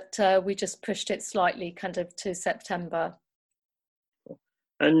August, but we just pushed it slightly kind of to September.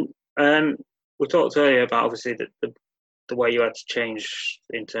 And we talked earlier about obviously the way you had to change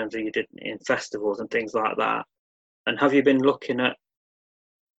in terms of you did in festivals and things like that. And have you been looking at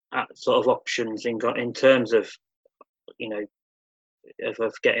sort of options in terms of,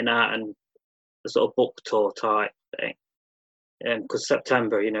 of getting out and the sort of book tour type thing? Because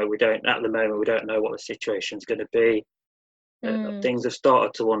September, we don't know what the situation's going to be. Things have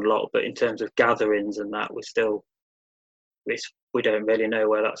started to unlock, but in terms of gatherings and that, we don't really know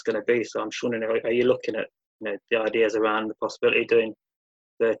where that's going to be. So I'm just wondering, are you looking at the ideas around the possibility of doing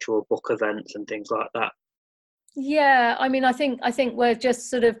virtual book events and things like that? Yeah, I mean, I think we're just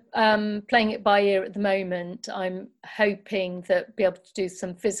sort of playing it by ear at the moment. I'm hoping that we'll be able to do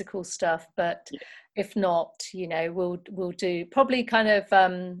some physical stuff, but if not, we'll do probably kind of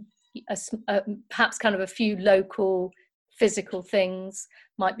perhaps kind of a few local physical things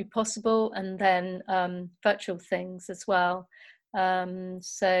might be possible, and then virtual things as well.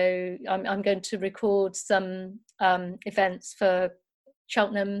 So I'm going to record some events for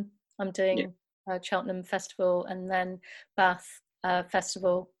Cheltenham. I'm doing Cheltenham Festival and then Bath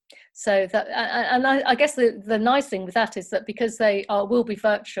Festival. So that, and I guess the nice thing with that is that because they will be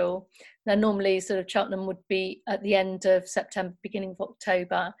virtual, they're normally sort of Cheltenham would be at the end of September, beginning of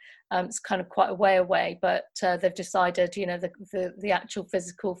October. It's kind of quite a way away, but they've decided, the actual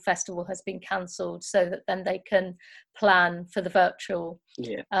physical festival has been cancelled so that then they can plan for the virtual.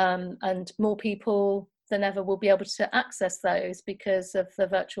 Yeah. And more people than ever will be able to access those because of the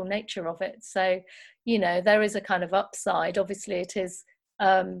virtual nature of it. So, there is a kind of upside. Obviously, it is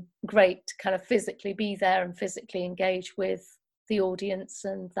great to kind of physically be there and physically engage with the audience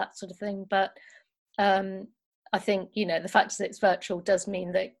and that sort of thing. But I think, the fact that it's virtual does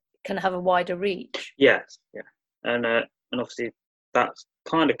mean that it can have a wider reach. Yes, yeah. And obviously that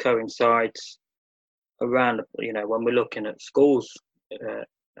kind of coincides around, when we're looking at schools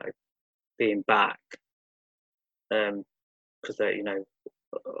being back, because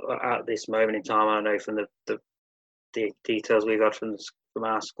at this moment in time, I know from the details we've had from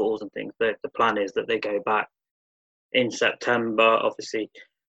our schools and things, the plan is that they go back in September. Obviously,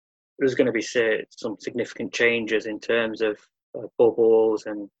 there's going to be some significant changes in terms of bubbles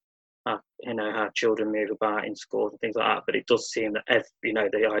and how children move about in schools and things like that. But it does seem that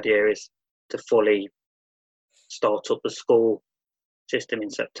the idea is to fully start up the school system in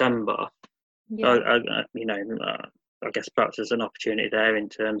September. Yeah. I guess perhaps there's an opportunity there in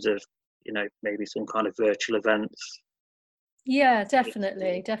terms of maybe some kind of virtual events. Yeah,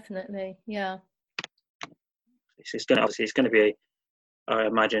 definitely, yeah. It's going to be. I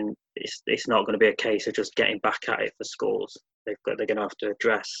imagine it's not going to be a case of just getting back at it for schools. They're going to have to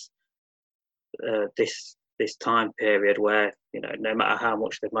address this time period where no matter how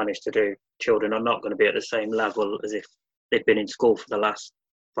much they've managed to do, children are not going to be at the same level as if they've been in school for the last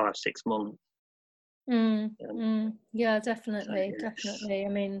 5-6 months. Yeah, definitely. I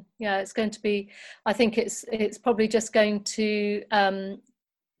mean, yeah, it's going to be. I think it's probably just going to have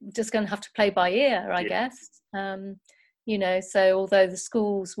to play by ear, I guess. So although the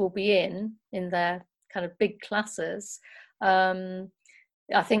schools will be in their kind of big classes, I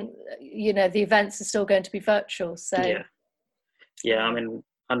think the events are still going to be virtual. So yeah. I mean,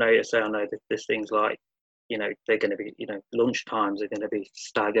 I know there's things like they're going to be lunch times are going to be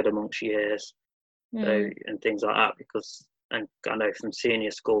staggered amongst years. And things like that, because, and I know from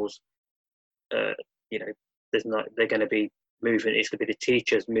senior schools, they're going to be moving. It's going to be the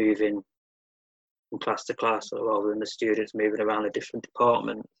teachers moving from class to class rather than the students moving around the different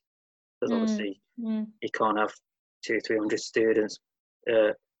departments. Because obviously you can't have 200-300 students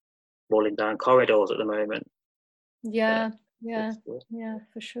rolling down corridors at the moment. Yeah,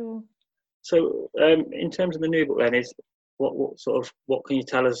 for sure. So, in terms of the new book, then, is what can you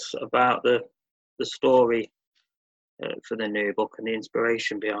tell us about the story for the new book and the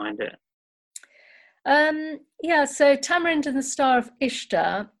inspiration behind it? So Tamarind and the Star of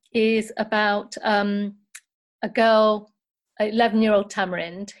Ishtar is about a girl, 11-year-old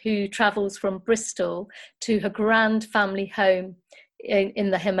Tamarind, who travels from Bristol to her grand family home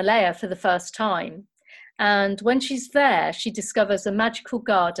in the Himalaya for the first time. And when she's there, she discovers a magical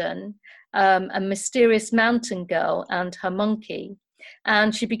garden, a mysterious mountain girl and her monkey.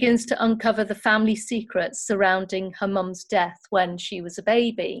 And she begins to uncover the family secrets surrounding her mum's death when she was a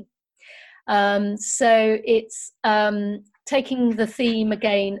baby. So it's taking the theme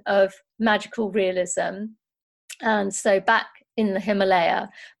again of magical realism, and so back in the Himalaya,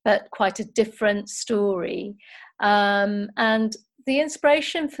 but quite a different story. And the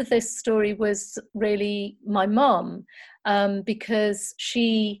inspiration for this story was really my mum, because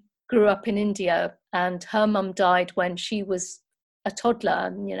she grew up in India and her mum died when she was a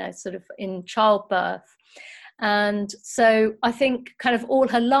toddler, sort of in childbirth. And so I think kind of all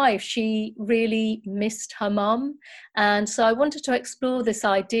her life, she really missed her mum. And so I wanted to explore this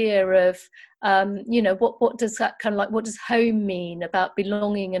idea of, what does that kind of like, what does home mean about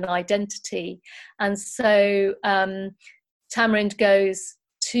belonging and identity? And so Tamarind goes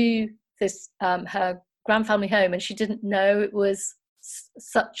to this, her grandfamily home, and she didn't know it was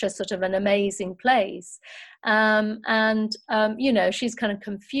such a sort of an amazing place. She's kind of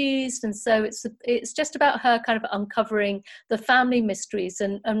confused, and so it's just about her kind of uncovering the family mysteries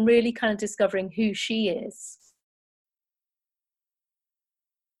and really kind of discovering who she is.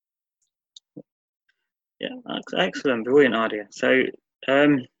 Yeah, excellent, brilliant idea. So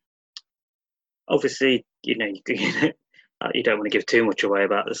obviously, you don't want to give too much away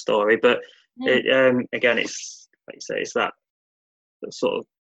about the story, but again, it's like you say, it's that sort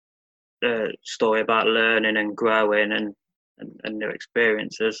of story about learning and growing and new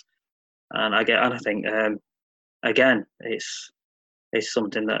experiences, and I think again, it's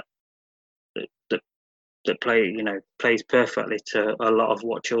something that plays perfectly to a lot of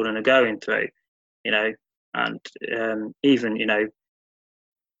what children are going through, and even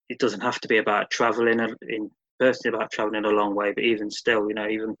it doesn't have to be about traveling about traveling a long way, but even still,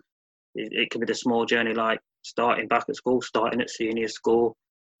 even it can be the small journey, like starting back at school, starting at senior school,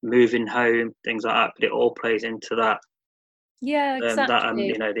 moving home, things like that. But it all plays into that. Yeah,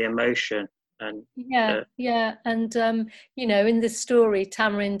 exactly. That the emotion. And and in this story,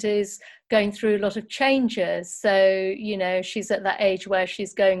 Tamarind is going through a lot of changes. So she's at that age where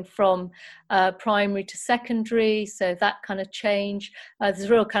she's going from primary to secondary, so that kind of change. There's a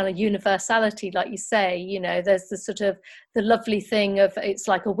real kind of universality, like you say. There's the sort of the lovely thing of it's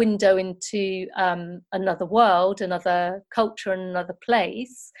like a window into another world, another culture, and another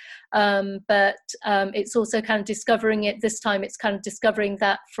place. But it's also kind of discovering it. This time, it's kind of discovering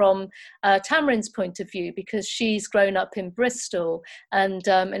that from Tamarind's point of view, because she's grown up in Bristol, and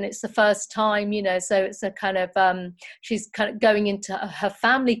it's the first time, so it's a kind of she's kind of going into her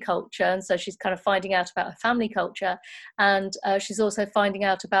family culture, and so she's kind of finding out about her family culture, and she's also finding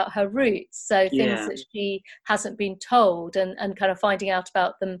out about her roots, so things that she hasn't been told, and kind of finding out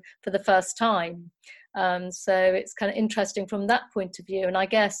about them for the first time. So it's kind of interesting from that point of view, and I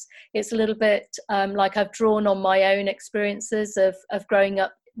guess it's a little bit like I've drawn on my own experiences of growing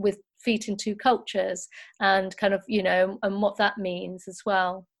up with feet in two cultures, and kind of and what that means as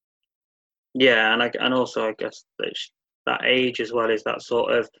well. Yeah, and also I guess that age as well is that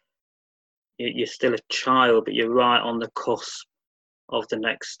sort of, you're still a child, but you're right on the cusp of the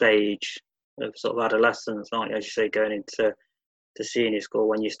next stage of sort of adolescence, aren't you? As you say, going into senior school,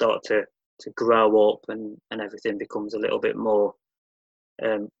 when you start to grow up and everything becomes a little bit more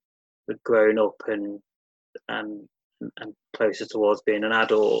grown up and closer towards being an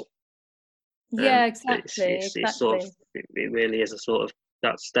adult. Yeah, exactly. It's sort of, it really is a sort of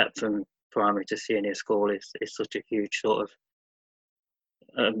that step from primary to senior school is such a huge sort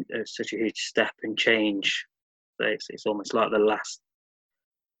of such a huge step and change. So it's almost like the last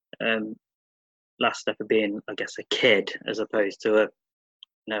step of being, I guess, a kid as opposed to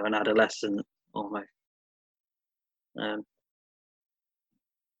an adolescent almost. I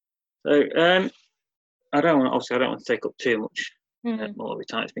don't want to take up too much more of your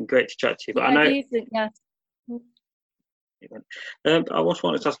time. It's been great to chat to you, but I know. I just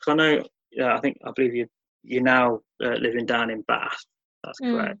wanted to ask, because I know, I believe you're now living down in Bath. That's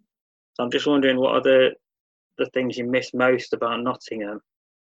correct. So I'm just wondering, what are the things you miss most about Nottingham?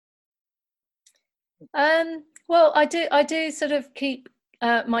 Well, I do sort of keep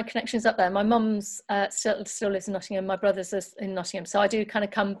my connections up there. My mum's still lives in Nottingham. My brother's in Nottingham, so I do kind of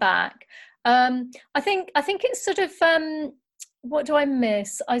come back. I think it's sort of what do I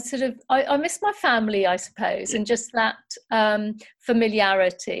miss? I miss my family, I suppose, and just that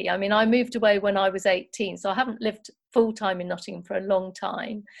familiarity. I mean, I moved away when I was 18, so I haven't lived full time in Nottingham for a long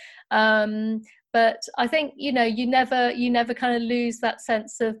time. But I think, you know, you never kind of lose that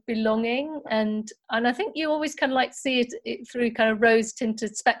sense of belonging, and I think you always kind of like see it through kind of rose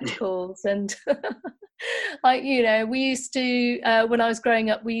tinted spectacles. And like, you know, we used to when I was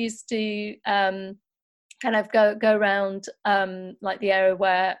growing up, we used to kind of go around like the area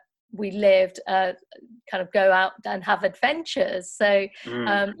where we lived, kind of go out and have adventures. So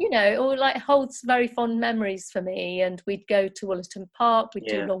you know, it all like holds very fond memories for me. And we'd go to Wollaton Park, we'd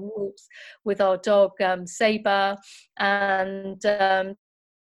do long walks with our dog Sabre, and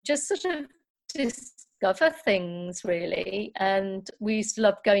just sort of discover things, really. And we used to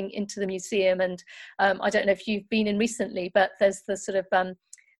love going into the museum. And I don't know if you've been in recently, but there's the sort of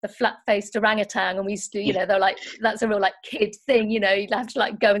the flat-faced orangutan, and we used to, you know, they're like, that's a real like kid thing, you know, you'd have to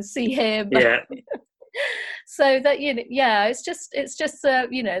like go and see him. So that, you know, it's just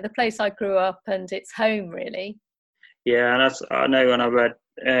you know, the place I grew up, and it's home, really. And I know when I read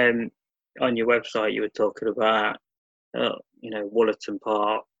on your website you were talking about you know, Wollaton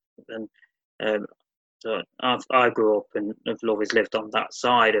Park, and so I grew up and have always lived on that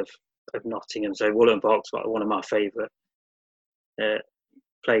side of Nottingham, so Wollaton Park's like one of my favourite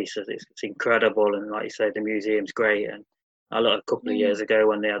places. It's incredible, and like you say, the museum's great. And I looked a couple of years ago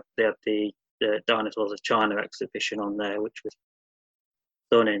when they had the Dinosaurs of China exhibition on there, which was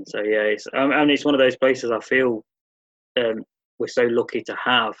stunning. So it's it's one of those places I feel we're so lucky to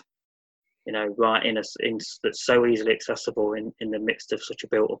have, you know, right in that's so easily accessible in the midst of such a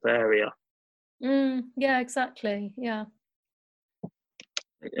built up area. Yeah, exactly. Yeah.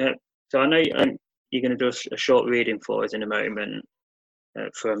 So I know you're going to do a short reading for us in a moment.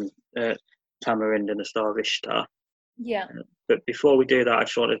 From Tamarind and the Star of Ishtar. But before we do that, I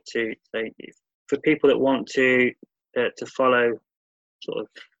just wanted to say, for people that want to follow sort of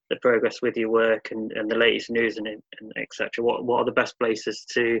the progress with your work and the latest news and etc., what are the best places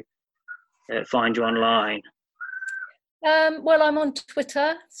to find you online? Well, I'm on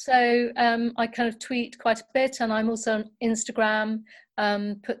Twitter, so I kind of tweet quite a bit, and I'm also on Instagram,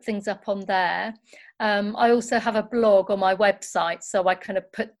 put things up on there. I also have a blog on my website, so I kind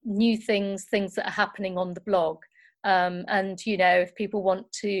of put new things that are happening on the blog. And, you know, if people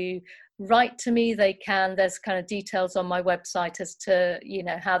want to write to me, they can. There's kind of details on my website as to, you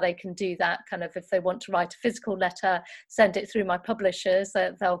know, how they can do that. Kind of if they want to write a physical letter, send it through my publishers,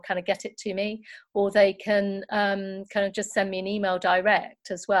 they'll kind of get it to me, or they can kind of just send me an email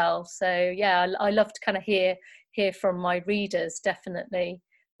direct as well. So yeah, I love to kind of hear from my readers, definitely.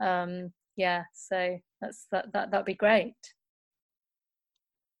 So that'd be great.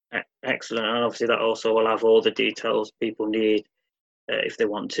 Excellent. And obviously that also will have all the details people need if they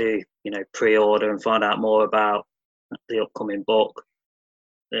want to, you know, pre-order and find out more about the upcoming book.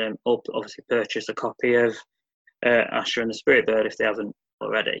 Or obviously purchase a copy of Asher and the Spirit Bird if they haven't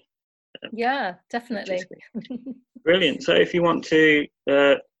already. Yeah, definitely. Brilliant. So if you want to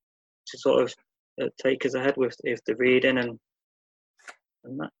sort of take us ahead with the reading and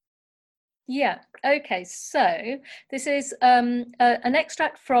that. Yeah, okay, so this is an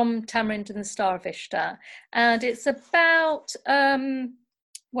extract from Tamarind and the Star of Ishtar, and it's about, from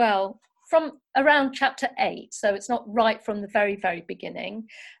around chapter 8, so it's not right from the very, very beginning.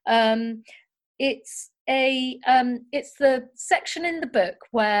 It's the section in the book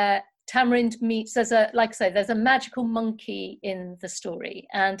where Tamarind meets, there's a magical monkey in the story,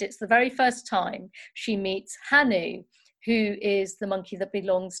 and it's the very first time she meets Hanu, who is the monkey that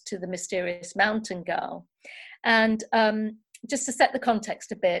belongs to the mysterious mountain girl. And just to set the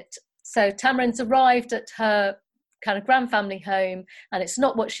context a bit, so Tamarind's arrived at her kind of grand family home, and it's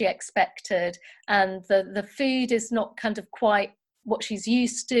not what she expected, and the food is not kind of quite what she's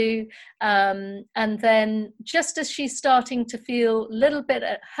used to, and then just as she's starting to feel a little bit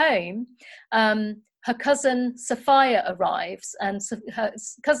at home, her cousin Sophia arrives, and her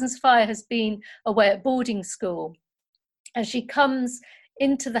cousin Sophia has been away at boarding school. And she comes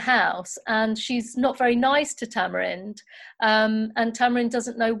into the house, and she's not very nice to Tamarind, and Tamarind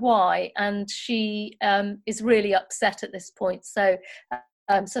doesn't know why, and she is really upset at this point. So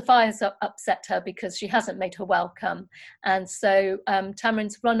Sophia has upset her because she hasn't made her welcome, and so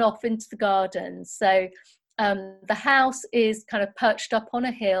Tamarind's run off into the garden. So The house is kind of perched up on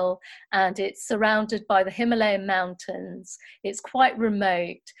a hill and it's surrounded by the Himalayan mountains. It's quite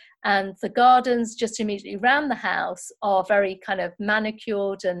remote, and the gardens just immediately around the house are very kind of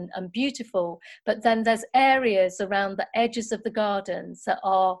manicured and beautiful. But then there's areas around the edges of the gardens that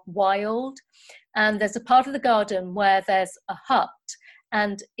are wild. And there's a part of the garden where there's a hut,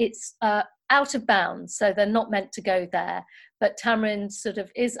 and it's out of bounds, so they're not meant to go there. But Tamarind sort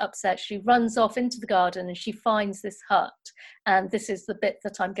of is upset. She runs off into the garden and she finds this hut. And this is the bit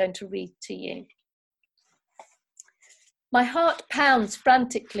that I'm going to read to you. My heart pounds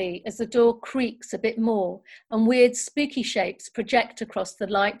frantically as the door creaks a bit more and weird spooky shapes project across the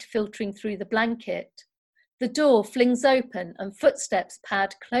light filtering through the blanket. The door flings open and footsteps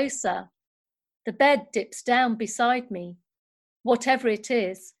pad closer. The bed dips down beside me. Whatever it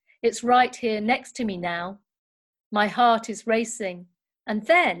is, it's right here next to me now. My heart is racing, and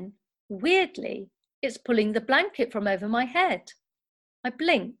then, weirdly, it's pulling the blanket from over my head. I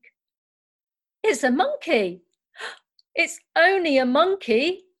blink. It's a monkey! It's only a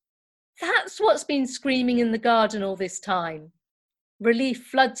monkey! That's what's been screaming in the garden all this time. Relief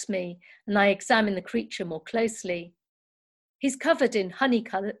floods me, and I examine the creature more closely. He's covered in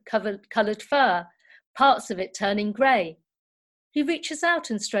honey-coloured fur, parts of it turning grey. He reaches out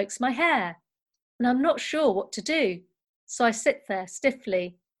and strokes my hair, and I'm not sure what to do, so I sit there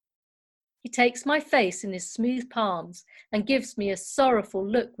stiffly. He takes my face in his smooth palms and gives me a sorrowful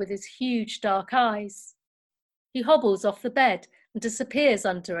look with his huge dark eyes. He hobbles off the bed and disappears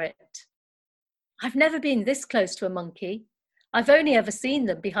under it. I've never been this close to a monkey. I've only ever seen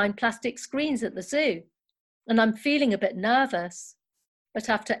them behind plastic screens at the zoo, and I'm feeling a bit nervous. But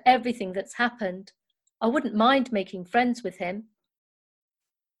after everything that's happened, I wouldn't mind making friends with him.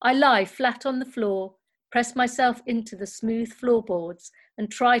 I lie flat on the floor, press myself into the smooth floorboards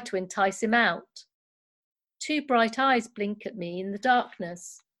and try to entice him out. Two bright eyes blink at me in the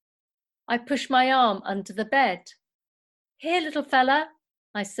darkness. I push my arm under the bed. Here, little fella,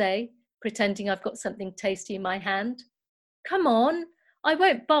 I say, pretending I've got something tasty in my hand. Come on, I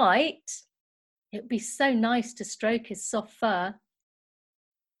won't bite. It would be so nice to stroke his soft fur.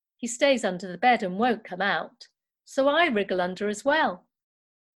 He stays under the bed and won't come out, so I wriggle under as well.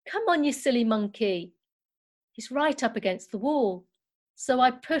 Come on, you silly monkey. He's right up against the wall, so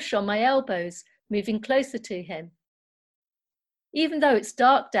I push on my elbows, moving closer to him. Even though it's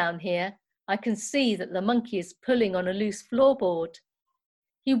dark down here, I can see that the monkey is pulling on a loose floorboard.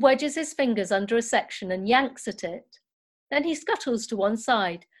 He wedges his fingers under a section and yanks at it. Then he scuttles to one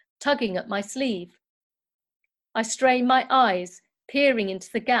side, tugging at my sleeve. I strain my eyes, peering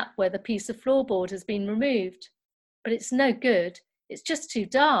into the gap where the piece of floorboard has been removed. But it's no good. It's just too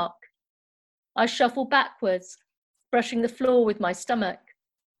dark. I shuffle backwards, brushing the floor with my stomach.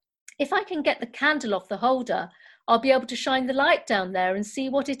 If I can get the candle off the holder, I'll be able to shine the light down there and see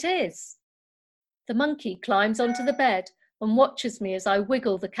what it is. The monkey climbs onto the bed and watches me as I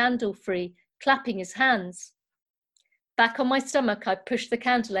wiggle the candle free, clapping his hands. Back on my stomach, I push the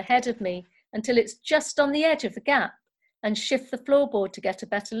candle ahead of me until it's just on the edge of the gap and shift the floorboard to get a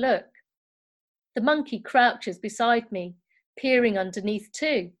better look. The monkey crouches beside me, peering underneath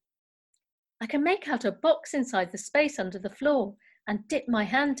too. I can make out a box inside the space under the floor and dip my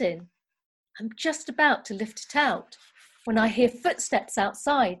hand in. I'm just about to lift it out when I hear footsteps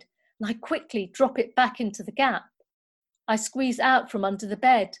outside and I quickly drop it back into the gap. I squeeze out from under the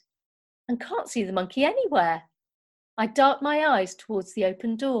bed and can't see the monkey anywhere. I dart my eyes towards the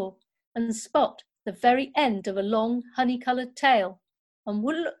open door and spot the very end of a long honey-coloured tail and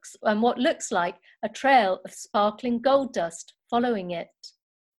what looks like a trail of sparkling gold dust following it.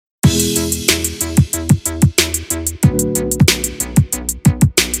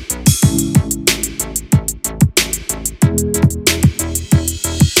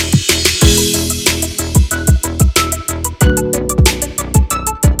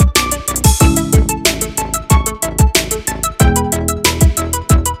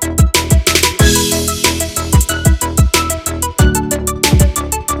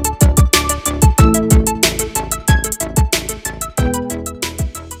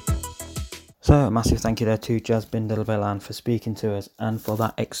 So, a massive thank you there to Jas Binder Belan for speaking to us and for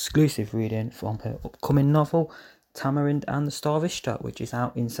that exclusive reading from her upcoming novel, Tamarind and the Star of Ishtar, which is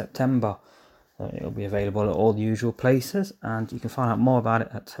out in September. It'll be available at all the usual places, and you can find out more about it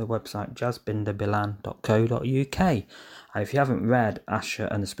at her website, jasbinderbelan.co.uk. And if you haven't read Asher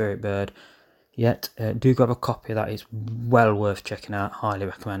and the Spirit Bird yet, do grab a copy. That is well worth checking out, highly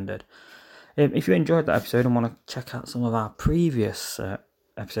recommended. If you enjoyed that episode and want to check out some of our previous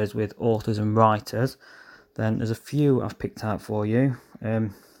episodes with authors and writers, then there's a few I've picked out for you.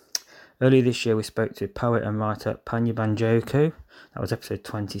 Earlier this year we spoke to poet and writer Panya Banjoku. That was episode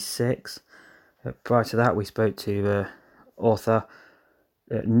 26. Prior to that we spoke to author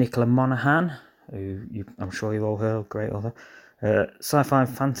Nicola Monaghan, who I'm sure you've all heard, great author. Sci-fi and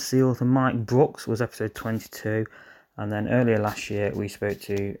fantasy author Mike Brooks was episode 22. And then earlier last year we spoke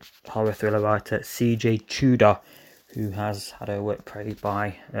to horror thriller writer CJ Tudor, who has had her work praised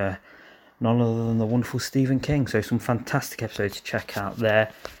by none other than the wonderful Stephen King. So some fantastic episodes to check out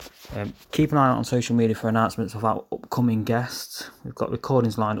there. Keep an eye out on social media for announcements of our upcoming guests. We've got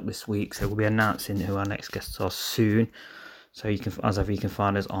recordings lined up this week, so we'll be announcing who our next guests are soon. So you can, as ever, you can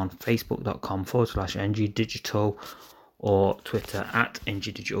find us on facebook.com/ngdigital or Twitter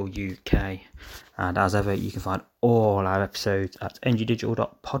 @ngdigitaluk. And as ever, you can find all our episodes at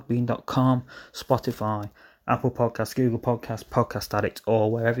ngdigital.podbean.com, Spotify, Apple Podcasts, Google Podcasts, Podcast Addict,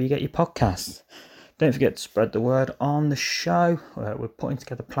 or wherever you get your podcasts. Don't forget to spread the word on the show. We're putting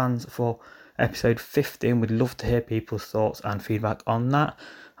together plans for episode 50, and we'd love to hear people's thoughts and feedback on that.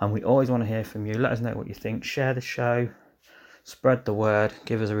 And we always want to hear from you. Let us know what you think. Share the show, spread the word,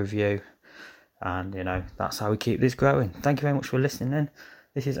 give us a review, and that's how we keep this growing. Thank you very much for listening in.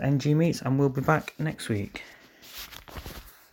 This is NG Meets, and we'll be back next week.